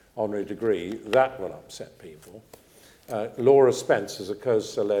honorary degree, that will upset people. Laura Spence is a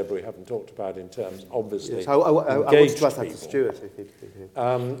cause célèbre we haven't talked about in terms, obviously, yes, I wanted to ask that to Stuart.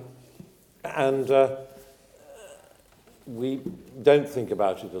 We don't think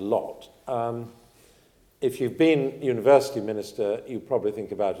about it a lot. If you've been university minister, you probably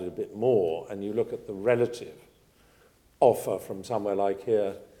think about it a bit more, and you look at the relative offer from somewhere like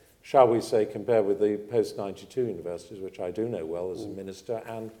here, shall we say, compared with the post-92 universities, which I do know well as a minister,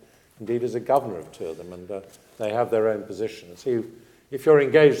 and indeed as a governor of 2 of them, and they have their own positions. So if you're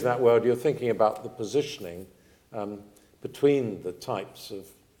engaged in that world, you're thinking about the positioning between the types of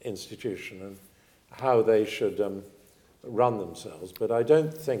institution and how they should run themselves. But I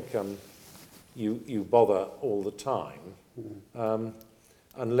don't think you bother all the time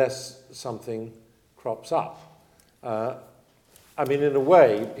unless something crops up. I mean, in a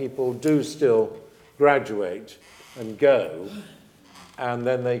way, people do still graduate and go, and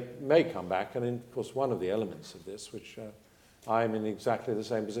then they may come back. And of course, one of the elements of this, which I'm in exactly the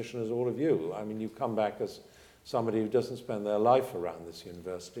same position as all of you. I mean, you come back as somebody who doesn't spend their life around this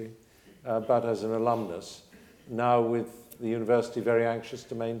university, but as an alumnus, now with the university very anxious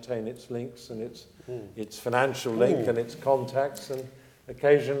to maintain its links and its financial link and its contacts and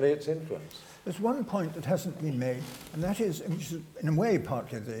occasionally its influence. There's one point that hasn't been made, and that is, which is in a way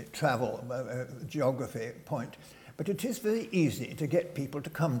partly the travel, geography point, but it is very easy to get people to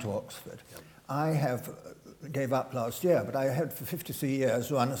come to Oxford. I gave up last year, but I had for 53 years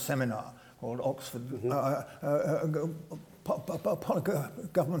run a seminar called Oxford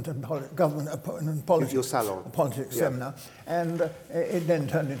Government and Politics. Your salon. Politics seminar, and it then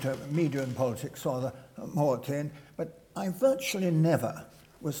turned into media and politics rather more at the end. But I virtually never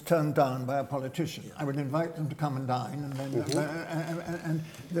was turned down by a politician. I would invite them to come and dine, and then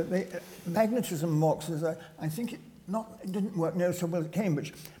the magnetism of Marx is, I think, it didn't work nearly so well at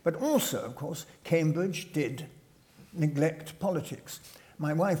Cambridge, but also, of course, Cambridge did neglect politics.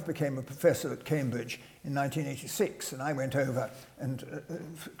 My wife became a professor at Cambridge in 1986, and I went over and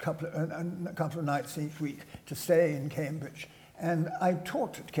a couple of nights each week to stay in Cambridge. And I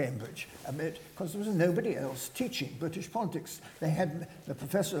taught at Cambridge a bit because there was nobody else teaching British politics. They had the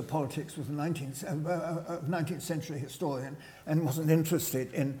professor of politics was a 19th century historian and wasn't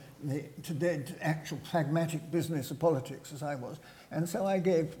interested in the actual pragmatic business of politics as I was. And so I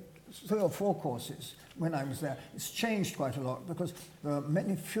gave 3 or 4 courses when I was there. It's changed quite a lot because there are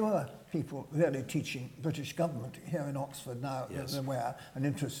many fewer people really teaching British government here in Oxford now than were and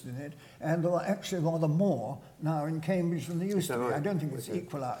interested in it. And there are actually rather more now in Cambridge than there used to be. I don't think it's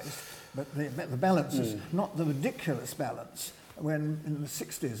equalised, but the balance is not the ridiculous balance. When in the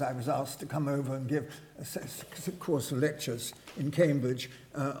 60s I was asked to come over and give a course of lectures in Cambridge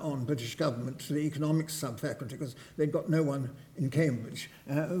on British government to the economics sub-faculty because they'd got no one in Cambridge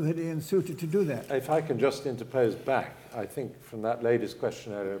ready and suited to do that. If I can just interpose back, I think from that lady's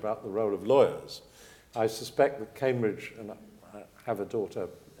question earlier about the role of lawyers, I suspect that Cambridge, and I have a daughter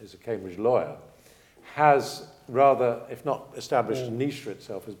who's a Cambridge lawyer, has rather, if not established a niche for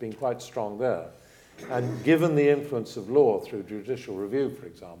itself, has been quite strong there. And given the influence of law through judicial review, for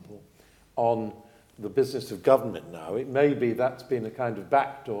example, on the business of government now, it may be that's been a kind of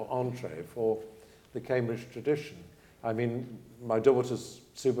backdoor entree for the Cambridge tradition. I mean, my daughter's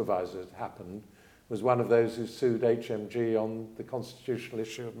supervisor, it happened, was one of those who sued HMG on the constitutional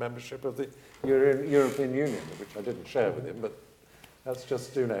issue of membership of the European Union, which I didn't share with him, but that's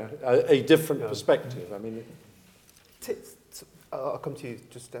just, a different perspective. I mean, I'll come to you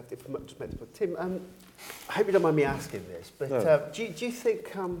just after. Tim, I hope you don't mind me asking this, but no. Do you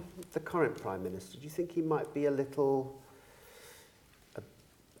think the current Prime Minister, do you think he might be a little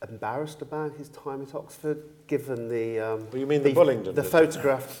embarrassed about his time at Oxford, given the you mean the Bullingdon? The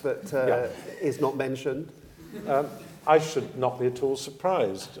photograph that is not mentioned? I should not be at all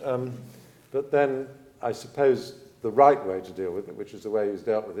surprised. But then I suppose the right way to deal with it, which is the way he's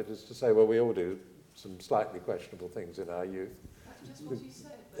dealt with it, is to say, well, we all do some slightly questionable things in our youth. That's just what you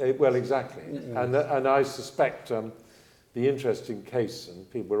said. Well, exactly. And I suspect the interesting case, and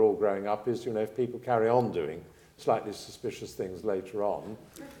people are all growing up, is, if people carry on doing slightly suspicious things later on,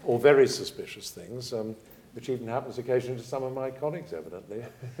 or very suspicious things, which even happens occasionally to some of my colleagues, evidently.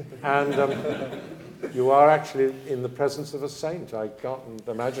 And you are actually in the presence of a saint. I can't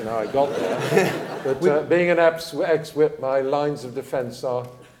imagine how I got there. But being an ex-whip, my lines of defence are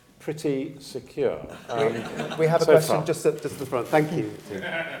pretty secure. We have a question just at the front. Thank you.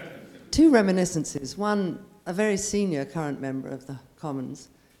 2 reminiscences. One, a very senior current member of the Commons.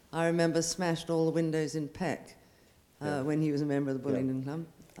 I remember smashed all the windows in Peck when he was a member of the Bullingdon Club.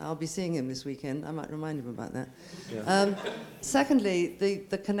 I'll be seeing him this weekend. I might remind him about that. Yeah. Secondly,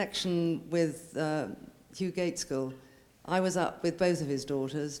 the connection with Hugh Gaitskell. I was up with both of his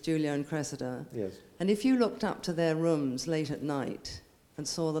daughters, Julia and Cressida. Yes. And if you looked up to their rooms late at night and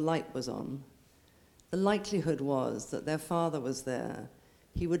saw the light was on, the likelihood was that their father was there.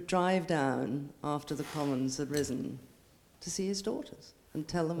 He would drive down after the Commons had risen to see his daughters and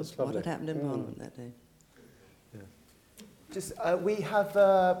tell them what had happened in Parliament that day. Just, we have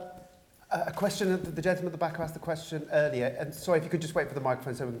a question. The gentleman at the back who asked the question earlier. And sorry, if you could just wait for the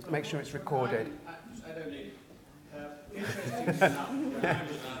microphone so we can make sure it's recorded. I don't need it. Interesting enough,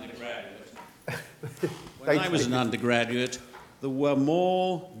 when I was an undergraduate, there were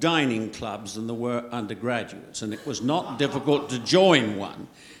more dining clubs than there were undergraduates, and it was not difficult to join one.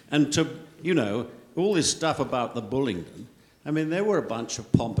 And to, all this stuff about the Bullingdon, I mean, they were a bunch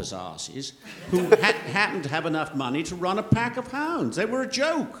of pompous arses who happened to have enough money to run a pack of hounds. They were a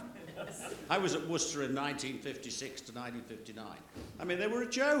joke. I was at Worcester in 1956 to 1959. I mean, they were a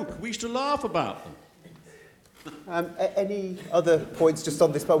joke. We used to laugh about them. Any other points just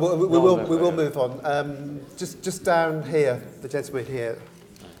on this? But we will move on. Just down here, the gentleman here.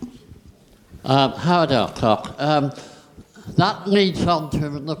 Howard Alcock. That leads on to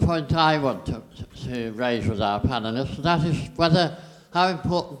the point I want to raise with our panellists. That is how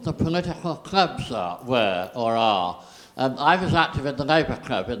important the political clubs were or are. I was active in the Labour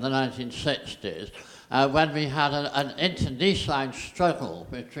Club in the 1960s, when we had an internecine struggle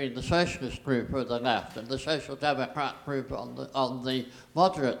between the socialist group on the left and the social democrat group on the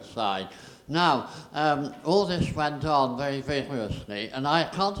moderate side. Now, all this went on very vigorously, and I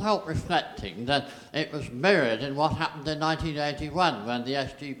can't help reflecting that it was mirrored in what happened in 1981 when the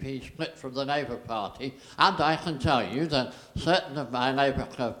SGP split from the Labour Party, and I can tell you that certain of my Labour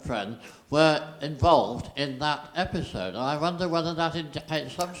Club friends were involved in that episode. And I wonder whether that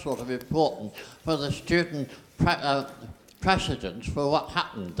indicates some sort of importance for the student precedents for what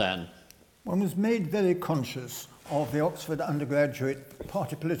happened then. One was made very conscious of the Oxford undergraduate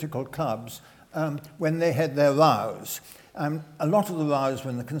party political clubs when they had their rows. A lot of the rows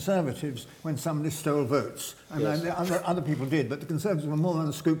were in the Conservatives when somebody stole votes. Yes. Other people did, but the Conservatives were more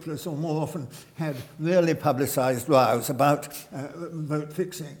unscrupulous or more often had really publicised rows about vote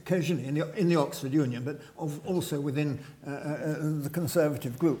fixing, occasionally in the Oxford Union, but also within the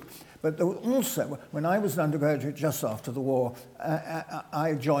Conservative group. But there was also, when I was an undergraduate just after the war,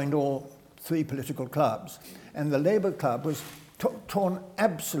 I joined all 3 political clubs, and the Labour Club was torn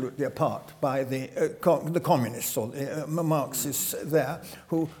absolutely apart by the communists or the Marxists there,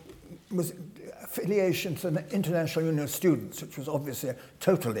 who was affiliation to the International Union of Students, which was obviously a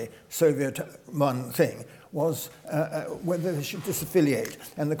totally Soviet-run thing, was whether they should disaffiliate.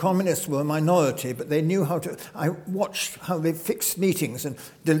 And the communists were a minority, but they knew how to... I watched how they fixed meetings and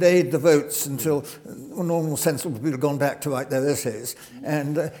delayed the votes until normal, sensible people had gone back to write their essays.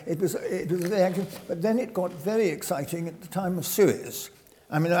 And it was very active. But then it got very exciting at the time of Suez.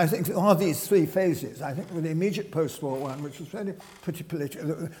 I mean, I think there are these 3 phases. I think with the immediate post-war one, which was pretty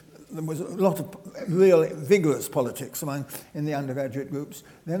political, there was a lot of real vigorous politics in the undergraduate groups.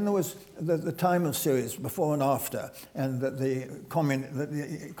 Then there was the time of Suez, before and after, and that the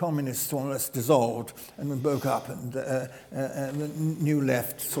communists more or less dissolved and broke up, and the new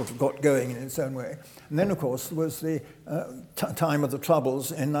left sort of got going in its own way. And then, of course, there was the time of the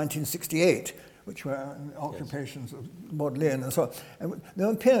Troubles in 1968, which were occupations of Bodleian and so on. And there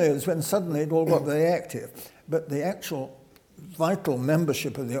were periods when suddenly it all got very active, but the actual vital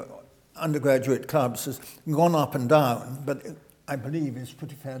membership of the undergraduate clubs has gone up and down, but I believe is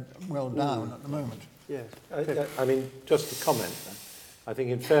pretty well down at the moment. Yeah. I mean, just to comment, I think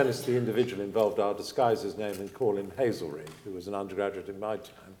in fairness to the individual involved, I'll disguise his name and call him Hazelrig, who was an undergraduate in my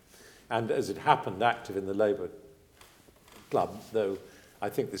time, and as it happened, active in the Labour Club, though I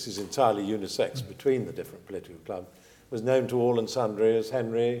think this is entirely unisex between the different political clubs, was known to all and sundry as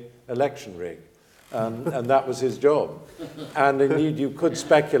Henry Election Rig. And that was his job. And indeed, you could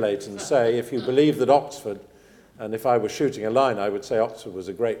speculate and say, if you believe that Oxford, and if I were shooting a line, I would say Oxford was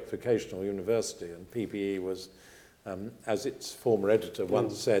a great vocational university, and PPE was, as its former editor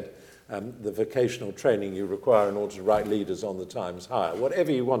once said, the vocational training you require in order to write leaders on the Times higher.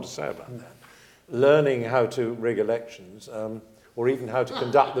 Whatever you want to say about that. Learning how to rig elections, or even how to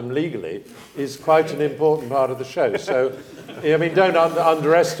conduct them legally, is quite an important part of the show. So, I mean, don't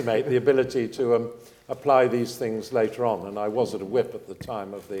underestimate the ability to apply these things later on. And I was at a whip at the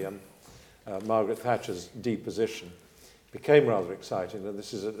time of the Margaret Thatcher's deposition. It became rather exciting, and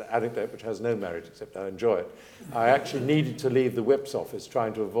this is an anecdote which has no merit except I enjoy it. I actually needed to leave the whip's office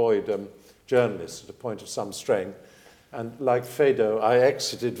trying to avoid journalists at a point of some strain. And like Fado, I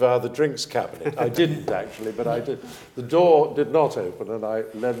exited via the drinks cabinet. I didn't actually, but I did. The door did not open, and I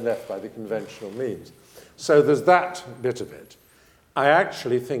then left by the conventional means. So there's that bit of it. I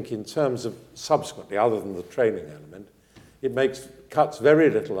actually think in terms of subsequently, other than the training element, it cuts very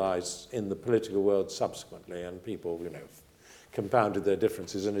little ice in the political world subsequently, and people, compounded their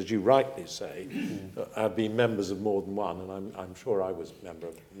differences, and as you rightly say, have been members of more than one, and I'm sure I was a member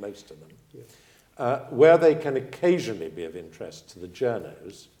of most of them. Yeah. Where they can occasionally be of interest to the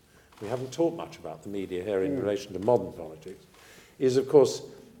journos, we haven't talked much about the media here in relation to modern politics, is, of course,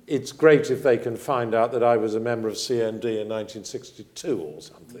 it's great if they can find out that I was a member of CND in 1962 or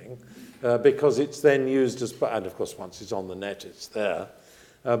something, because it's then used as, and of course once it's on the net it's there,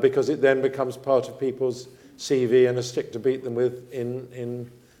 because it then becomes part of people's CV and a stick to beat them with in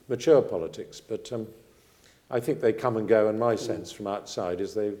mature politics. But I think they come and go, and my sense from outside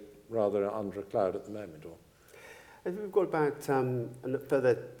is they rather under a cloud at the moment. We've got about a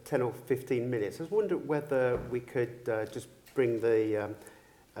further 10 or 15 minutes. I was wondering whether we could just bring the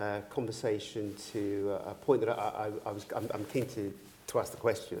conversation to a point that I'm keen to ask the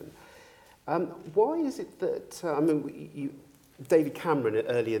question. Why is it that, David Cameron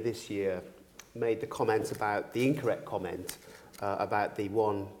earlier this year made the comment about the incorrect comment about the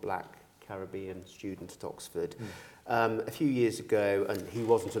one black Caribbean student at Oxford. A few years ago, and he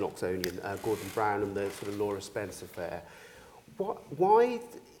wasn't an Oxonian, Gordon Brown and the sort of Laura Spence affair. Why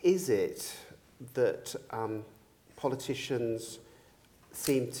is it that politicians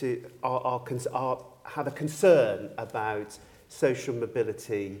seem to have a concern about social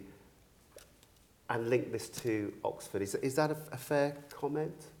mobility and link this to Oxford. Is that a fair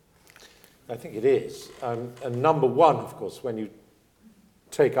comment? I think it is. And number one, of course, when you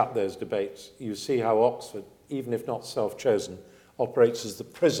take up those debates, you see how Oxford, even if not self-chosen, operates as the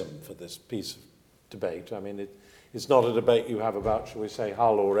prism for this piece of debate. I mean, it's not a debate you have about, shall we say,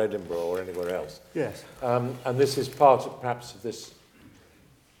 Hull or Edinburgh or anywhere else. Yes. And this is part of, perhaps, of this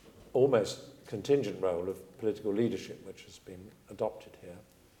almost contingent role of political leadership which has been adopted here.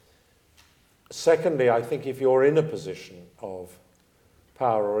 Secondly, I think if you're in a position of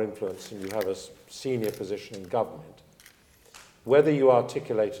power or influence and you have a senior position in government, whether you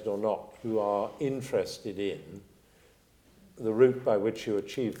articulate it or not, you are interested in the route by which you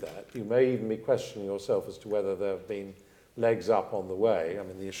achieve that. You may even be questioning yourself as to whether there have been legs up on the way. I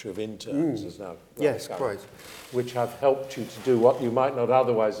mean, the issue of interns is now yes, current, quite, which have helped you to do what you might not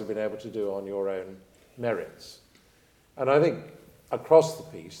otherwise have been able to do on your own merits. And I think across the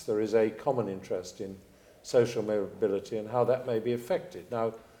piece there is a common interest in social mobility and how that may be affected.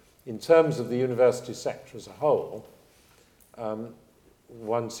 Now, in terms of the university sector as a whole,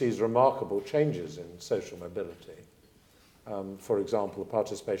 one sees remarkable changes in social mobility. For example, the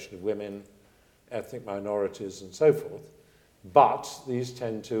participation of women, ethnic minorities, and so forth. But these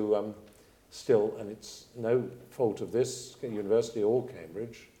tend to still, and it's no fault of this university or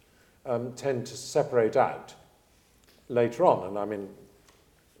Cambridge, tend to separate out later on. And I mean,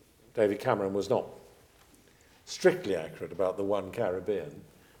 David Cameron was not strictly accurate about the one Caribbean,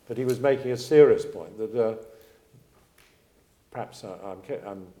 but he was making a serious point that perhaps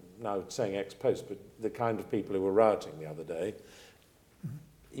I'm now saying ex post, but the kind of people who were rioting the other day,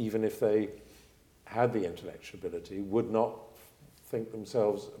 even if they had the intellectual ability, would not think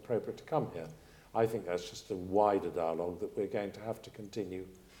themselves appropriate to come here. I think that's just a wider dialogue that we're going to have to continue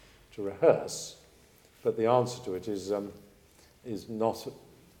to rehearse. But the answer to it is not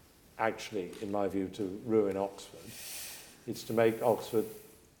actually, in my view, to ruin Oxford. It's to make Oxford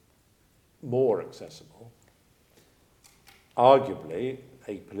more accessible. Arguably,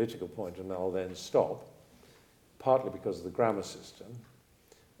 a political point, and I'll then stop, partly because of the grammar system,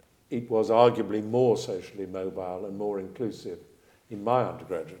 it was arguably more socially mobile and more inclusive in my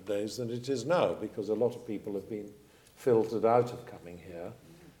undergraduate days than it is now, because a lot of people have been filtered out of coming here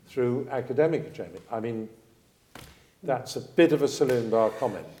through academic achievement. I mean, that's a bit of a saloon bar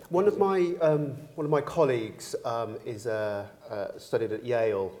comment. One of my colleagues studied at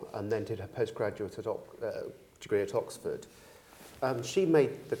Yale and then did her postgraduate degree at Oxford. She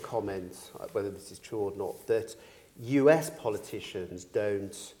made the comment, whether this is true or not, that US politicians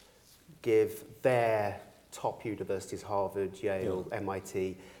don't give their top universities, Harvard, Yale,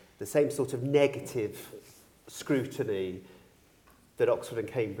 MIT, the same sort of negative scrutiny that Oxford and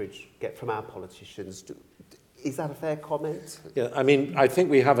Cambridge get from our politicians. Is that a fair comment? Yeah, I mean, I think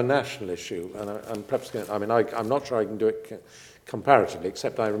we have a national issue, and I'm perhaps going to, I mean, I'm not sure I can do it comparatively,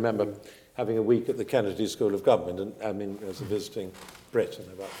 except I remember having a week at the Kennedy School of Government, and I mean, as a visiting Brit, and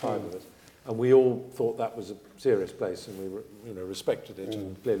about 5 of us, and we all thought that was a serious place, and we respected it,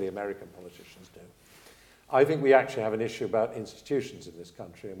 and clearly American politicians do. I think we actually have an issue about institutions in this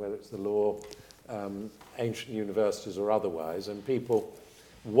country, and whether it's the law, ancient universities or otherwise, and people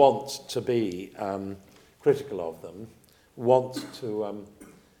want to be critical of them, want to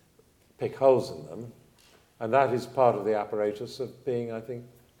pick holes in them, and that is part of the apparatus of being, I think,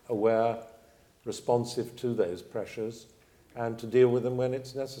 aware, responsive to those pressures, and to deal with them when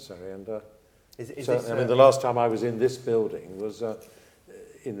it's necessary. And I mean, the last time I was in this building was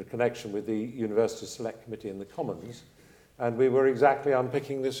in connection with the University Select Committee in the Commons, and we were exactly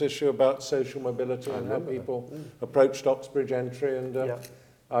unpicking this issue about social mobility and how people approached Oxbridge entry, and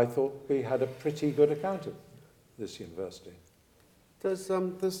I thought we had a pretty good account of this university. Does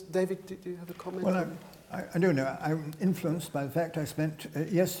David, do you have a comment? Well, I don't know. I'm influenced by the fact I spent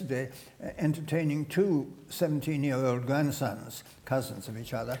yesterday entertaining 2 17-year-old grandsons, cousins of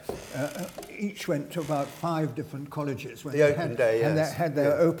each other. Each went to about 5 different colleges. The open day, yes. And they had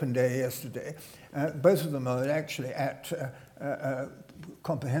their open day yesterday. Both of them are actually at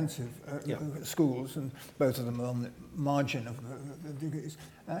comprehensive schools, and both of them are on the margin of the degrees.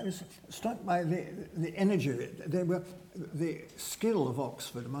 I was struck by the energy of it. They were the skill of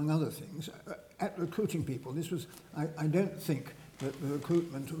Oxford, among other things, at recruiting people. This was, I don't think that the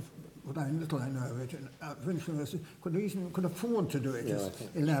recruitment of what little I know of it at Vinci University could afford to do it as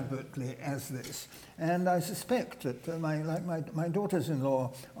elaborately as this. And I suspect that my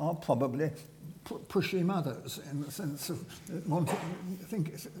daughters-in-law are probably pushy mothers in the sense of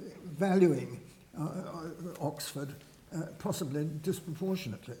valuing Oxford, possibly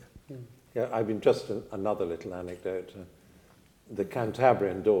disproportionately. Yeah, I mean, just another little anecdote. The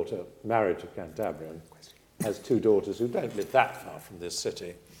Cantabrian daughter, married to Cantabrian, has 2 daughters who don't live that far from this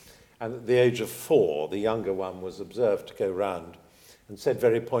city. And at the age of 4, the younger one was observed to go round and said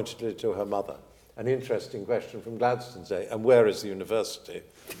very pointedly to her mother, an interesting question from Gladstone's day, and where is the university?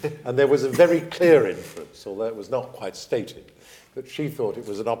 And there was a very clear inference, although it was not quite stated, that she thought it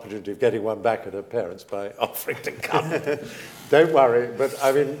was an opportunity of getting one back at her parents by offering to come. Don't worry, but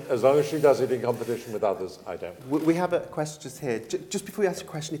I mean, as long as she does it in competition with others, I don't. We have a question just here. Just before we ask a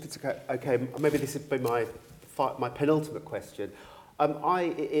question, if it's okay, maybe this would be my penultimate question.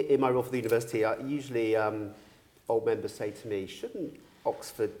 In my role for the university, usually old members say to me, shouldn't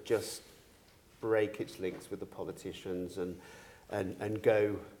Oxford just break its links with the politicians and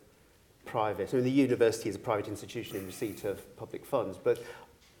go private? I mean, the university is a private institution in receipt of public funds, but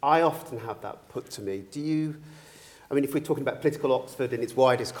I often have that put to me. I mean, if we're talking about political Oxford in its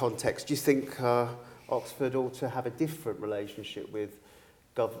widest context, do you think Oxford ought to have a different relationship with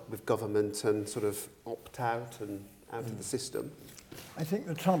government and sort of opt out and out of the system? I think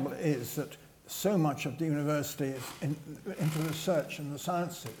the trouble is that so much of the university is into research and the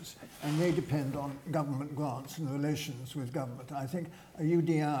sciences, and they depend on government grants and relations with government. I think a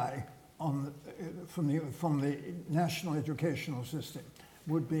UDI from the national educational system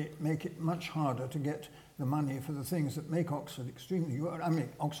would make it much harder to get the money for the things that make Oxford extremely good. I mean,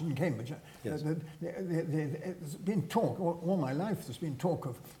 Oxford and Cambridge. Yes. There's been talk, all my life there's been talk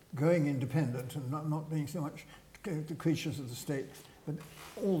of going independent and not being so much the creatures of the state. But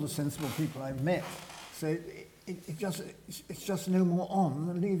all the sensible people I've met say it's just no more on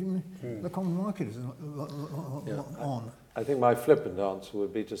than leaving the common market is on. I think my flippant answer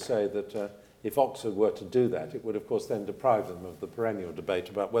would be to say that if Oxford were to do that, it would, of course, then deprive them of the perennial debate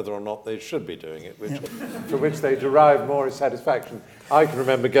about whether or not they should be doing it, for which they derive more satisfaction. I can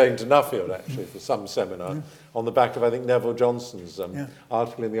remember going to Nuffield, actually, for some seminar on the back of, I think, Neville Johnson's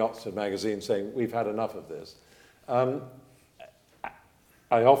article in the Oxford magazine saying, we've had enough of this.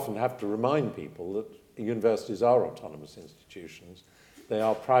 I often have to remind people that universities are autonomous institutions. They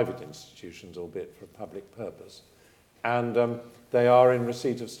are private institutions, albeit for a public purpose. And they are in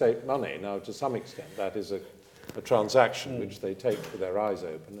receipt of state money. Now, to some extent, that is a transaction which they take with their eyes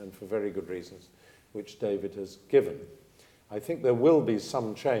open and for very good reasons, which David has given. I think there will be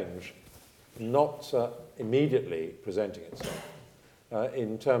some change, not immediately presenting itself,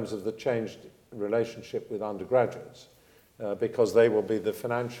 in terms of the changed relationship with undergraduates, because they will be the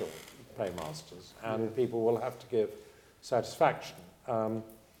financial paymasters, and people will have to give satisfaction.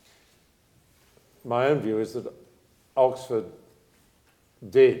 My own view is that Oxford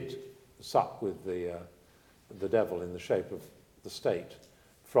did sup with the devil in the shape of the state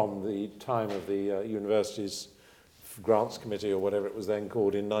from the time of the university's grants committee, or whatever it was then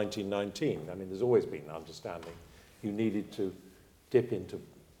called, in 1919. I mean, there's always been an understanding you needed to dip into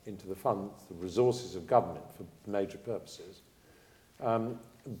the funds, the resources of government for major purposes.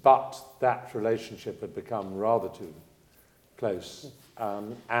 But that relationship had become rather too close,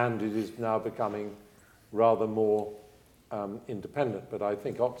 and it is now becoming rather more independent. But I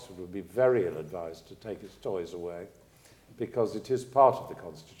think Oxford would be very ill-advised to take its toys away, because it is part of the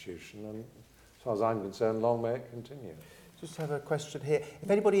Constitution, and as far as I'm concerned, long may it continue. Just have a question here. If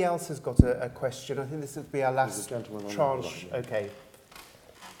anybody else has got a question, I think this would be our last tranche. Okay.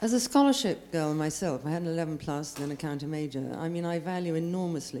 As a scholarship girl myself, I had an 11 plus and then a counter major. I mean, I value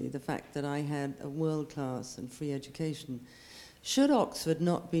enormously the fact that I had a world-class and free education. Should Oxford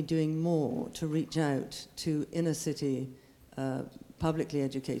not be doing more to reach out to inner city, publicly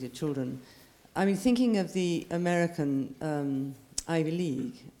educated children? I mean, thinking of the American Ivy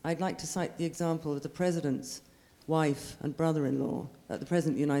League, I'd like to cite the example of the president's wife and brother-in-law at the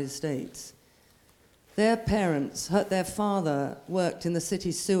President of the United States. Their parents, their father worked in the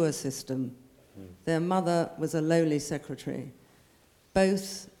city sewer system. Their mother was a lowly secretary.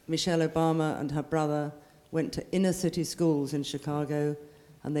 Both Michelle Obama and her brother went to inner city schools in Chicago,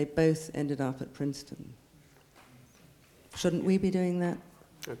 and they both ended up at Princeton. Shouldn't we be doing that?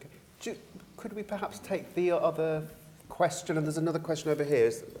 Okay. Could we perhaps take the other question? And there's another question over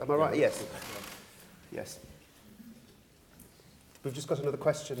here. Am I right? Yes. Yes. We've just got another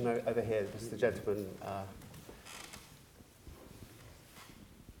question over here. This is the gentleman.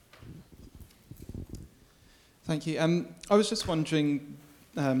 Thank you. I was just wondering,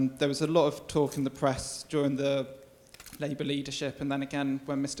 there was a lot of talk in the press during the Labour leadership, and then again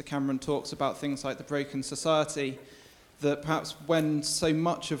when Mr Cameron talks about things like the broken society, that perhaps when so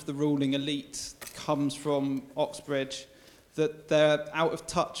much of the ruling elite comes from Oxbridge, that they're out of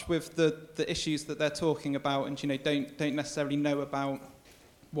touch with the issues that they're talking about, and don't necessarily know about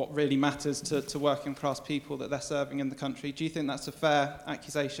what really matters to working class people that they're serving in the country. Do you think that's a fair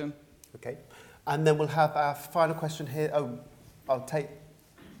accusation? Okay. And then we'll have our final question here. Oh, I'll take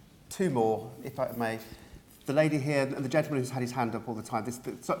two more, if I may. The lady here and the gentleman who's had his hand up all the time.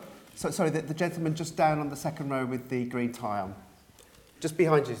 Sorry, the gentleman just down on the second row with the green tie on. Just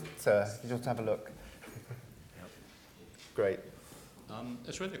behind you, sir. You just have a look. Great.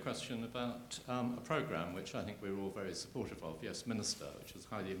 It's really a question about a programme which I think we were all very supportive of, Yes Minister, which is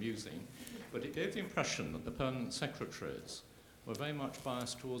highly amusing, but it gave the impression that the permanent secretaries were very much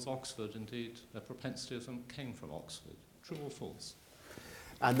biased towards Oxford. Indeed, their propensity of them came from Oxford. True or false?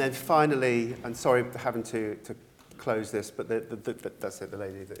 And then finally, and sorry for having to close this, but that's it, the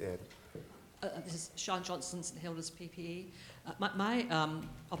lady at the end. This is Sean Johnson, St Hilda's PPE. My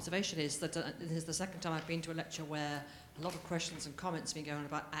observation is that this is the second time I've been to a lecture where a lot of questions and comments have been going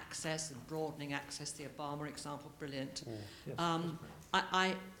about access and broadening access. The Obama example, brilliant. Yes.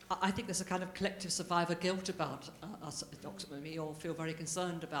 I think there's a kind of collective survivor guilt about us at Oxford. We all feel very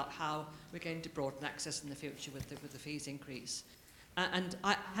concerned about how we're going to broaden access in the future with the fees increase. And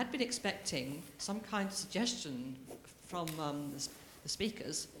I had been expecting some kind of suggestion from the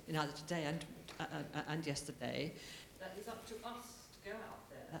speakers, either today and yesterday, that it's up to us to go out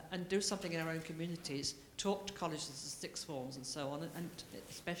there and do something in our own communities, talk to colleges and sixth forms and so on, and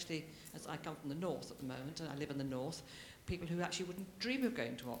especially as I come from the north at the moment, and I live in the north, people who actually wouldn't dream of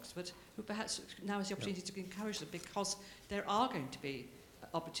going to Oxford, who perhaps now is the opportunity to encourage them, because there are going to be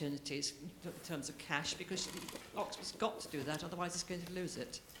opportunities in terms of cash, because Oxford's got to do that, otherwise it's going to lose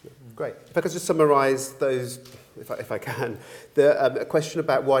it. Great. If I could just summarise those, if I can. A question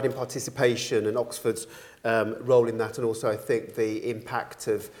about widening participation and Oxford's role in that, and also I think the impact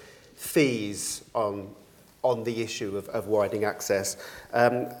of fees on the issue of widening access.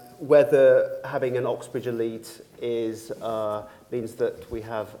 Whether having an Oxbridge elite means that we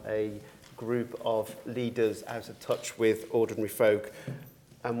have a group of leaders out of touch with ordinary folk,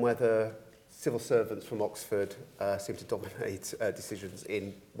 and whether civil servants from Oxford seem to dominate decisions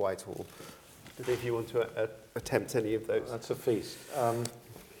in Whitehall. If you want to attempt any of those. That's a feast. I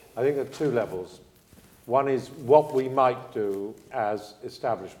think at two levels. One is what we might do as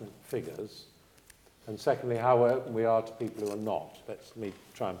establishment figures, and secondly, how open we are to people who are not. Let me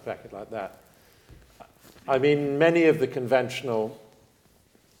try and back it like that. I mean, many of the conventional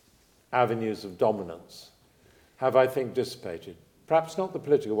avenues of dominance have, I think, dissipated. Perhaps not the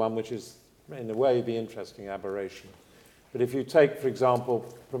political one, which is, in a way, the interesting aberration. But if you take, for example,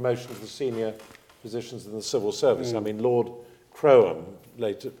 promotion of the senior positions in the civil service, I mean, Lord Crowham,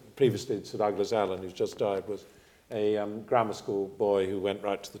 previously Sir Douglas Allen, who's just died, was a grammar school boy who went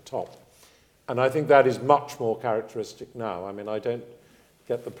right to the top. And I think that is much more characteristic now. I mean, I don't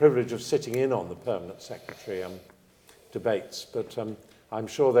get the privilege of sitting in on the permanent secretary debates, but I'm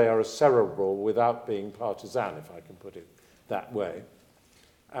sure they are as cerebral without being partisan, if I can put it that way.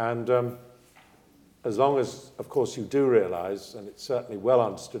 And as long as, of course, you do realise, and it's certainly well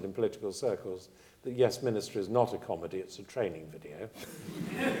understood in political circles, that Yes Minister is not a comedy, it's a training video.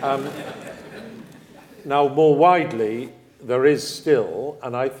 Now, more widely, there is still,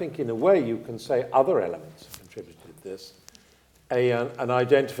 and I think in a way you can say other elements have contributed to this, an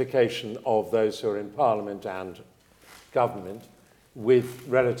identification of those who are in Parliament and government with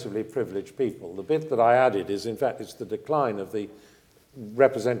relatively privileged people. The bit that I added is, in fact, it's the decline of the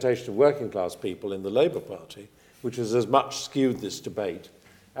representation of working class people in the Labour Party, which has as much skewed this debate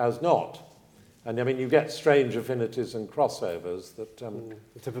as not. And I mean, you get strange affinities and crossovers that...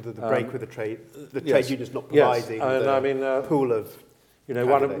 the break with the trade unions not yes, providing and I mean, pool of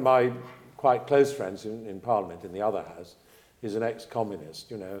one of my quite close friends in Parliament, in the other house, is an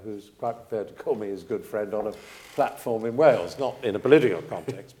ex-communist, who's quite prepared to call me his good friend on a platform in Wales, not in a political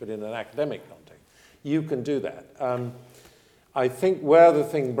context, but in an academic context. You can do that. I think where the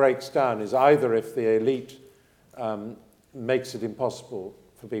thing breaks down is either if the elite makes it impossible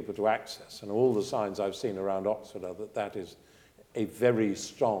for people to access, and all the signs I've seen around Oxford are that is a very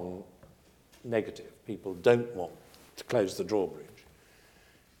strong negative. People don't want to close the drawbridge.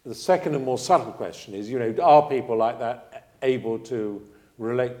 The second and more subtle question is, are people like that able to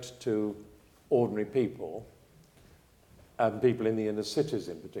relate to ordinary people, and people in the inner cities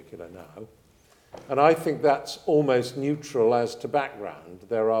in particular now? And I think that's almost neutral as to background.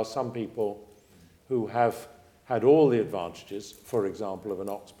 There are some people who have had all the advantages, for example, of an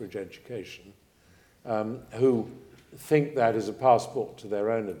Oxbridge education, who think that is a passport to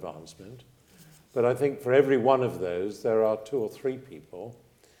their own advancement. But I think for every one of those, there are 2 or 3 people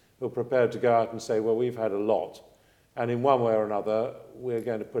who are prepared to go out and say, well, we've had a lot, And in one way or another, we're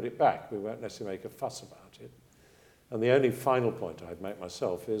going to put it back. We won't necessarily make a fuss about it. And the only final point I'd make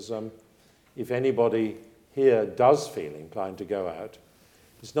myself is if anybody here does feel inclined to go out,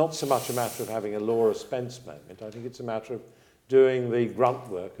 it's not so much a matter of having a Laura Spence moment. I think it's a matter of doing the grunt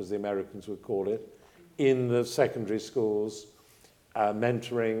work, as the Americans would call it, in the secondary schools,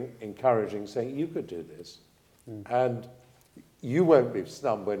 mentoring, encouraging, saying, you could do this. And you won't be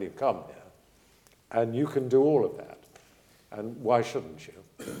snubbed when you come here. And you can do all of that. And why shouldn't you?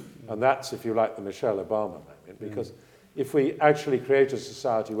 And that's, if you like, the Michelle Obama moment. Because if we actually create a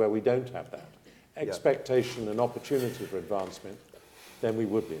society where we don't have that expectation and opportunity for advancement, then we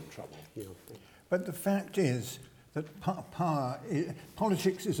would be in trouble. But the fact is that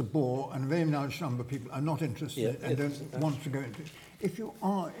politics is a bore, and a very large number of people are not interested and don't want to go into it. If you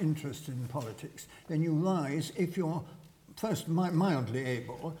are interested in politics, then you rise if you're first mildly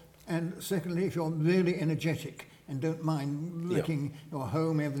able, and secondly if you're really energetic and don't mind licking your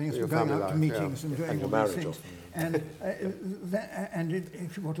home, everything else, going out to meetings and doing all these things. And,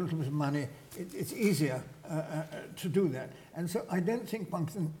 if you've got a little bit of money, it's easier to do that. And so I don't think one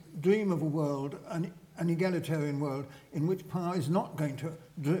can dream of a world, an egalitarian world, in which power is not going to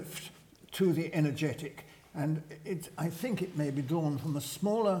drift to the energetic. And I think it may be drawn from a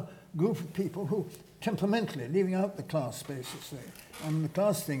smaller group of people who, temperamentally, leaving out the class spaces there. And the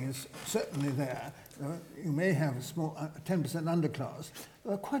class thing is certainly there. You may have a small 10% underclass.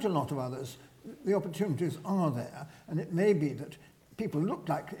 There are quite a lot of others. The opportunities are there, and it may be that people look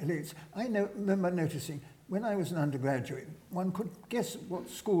like elites. I remember noticing, when I was an undergraduate, one could guess what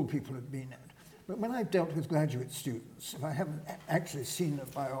school people had been at. But when I've dealt with graduate students, if I haven't actually seen a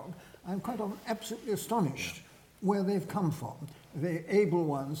biog, I'm quite often absolutely astonished where they've come from. The able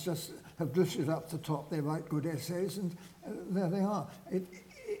ones just have drifted up the top, they write good essays, and there they are.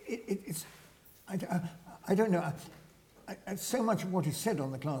 I don't know. So much of what is said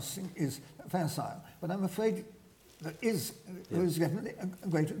on the class thing is facile, but I'm afraid there is definitely a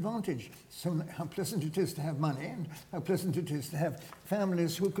great advantage. So how pleasant it is to have money, and how pleasant it is to have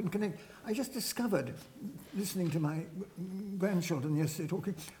families who can connect. I just discovered, listening to my grandchildren yesterday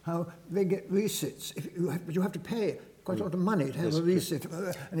talking, how they get resits, but you have to pay quite a lot of money to have a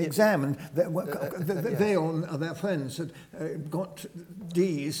resit, an exam, and they or their friends had got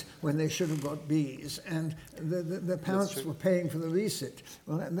D's when they should have got B's, and their parents were paying for the resit.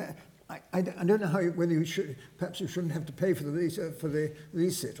 Well, I don't know whether you should, perhaps you shouldn't have to pay for the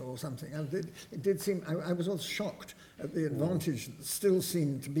resit or something. It did seem, I was all shocked at the advantage that still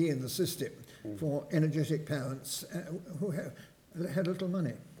seemed to be in the system for energetic parents who had little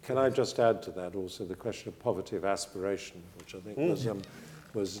money. Can I just add to that also the question of poverty of aspiration, which I think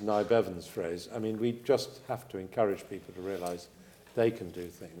was Nye Bevan's phrase. I mean, we just have to encourage people to realise they can do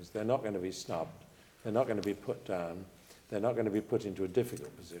things. They're not going to be snubbed. They're not going to be put down. They're not going to be put into a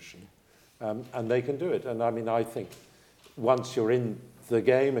difficult position. And they can do it. And I mean, I think once you're in the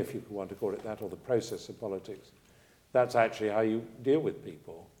game, if you want to call it that, or the process of politics, that's actually how you deal with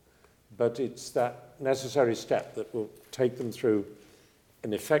people. But it's that necessary step that will take them through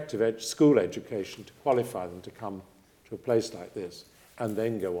an effective school education to qualify them to come to a place like this and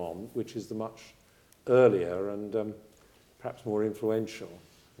then go on, which is the much earlier and perhaps more influential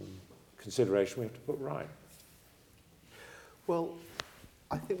consideration we have to put right. Well,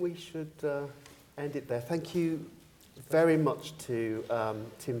 I think we should end it there. Thank you very much to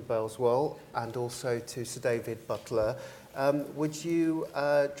Tim Belswell and also to Sir David Butler. Would you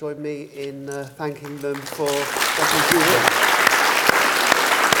join me in thanking them for what they do?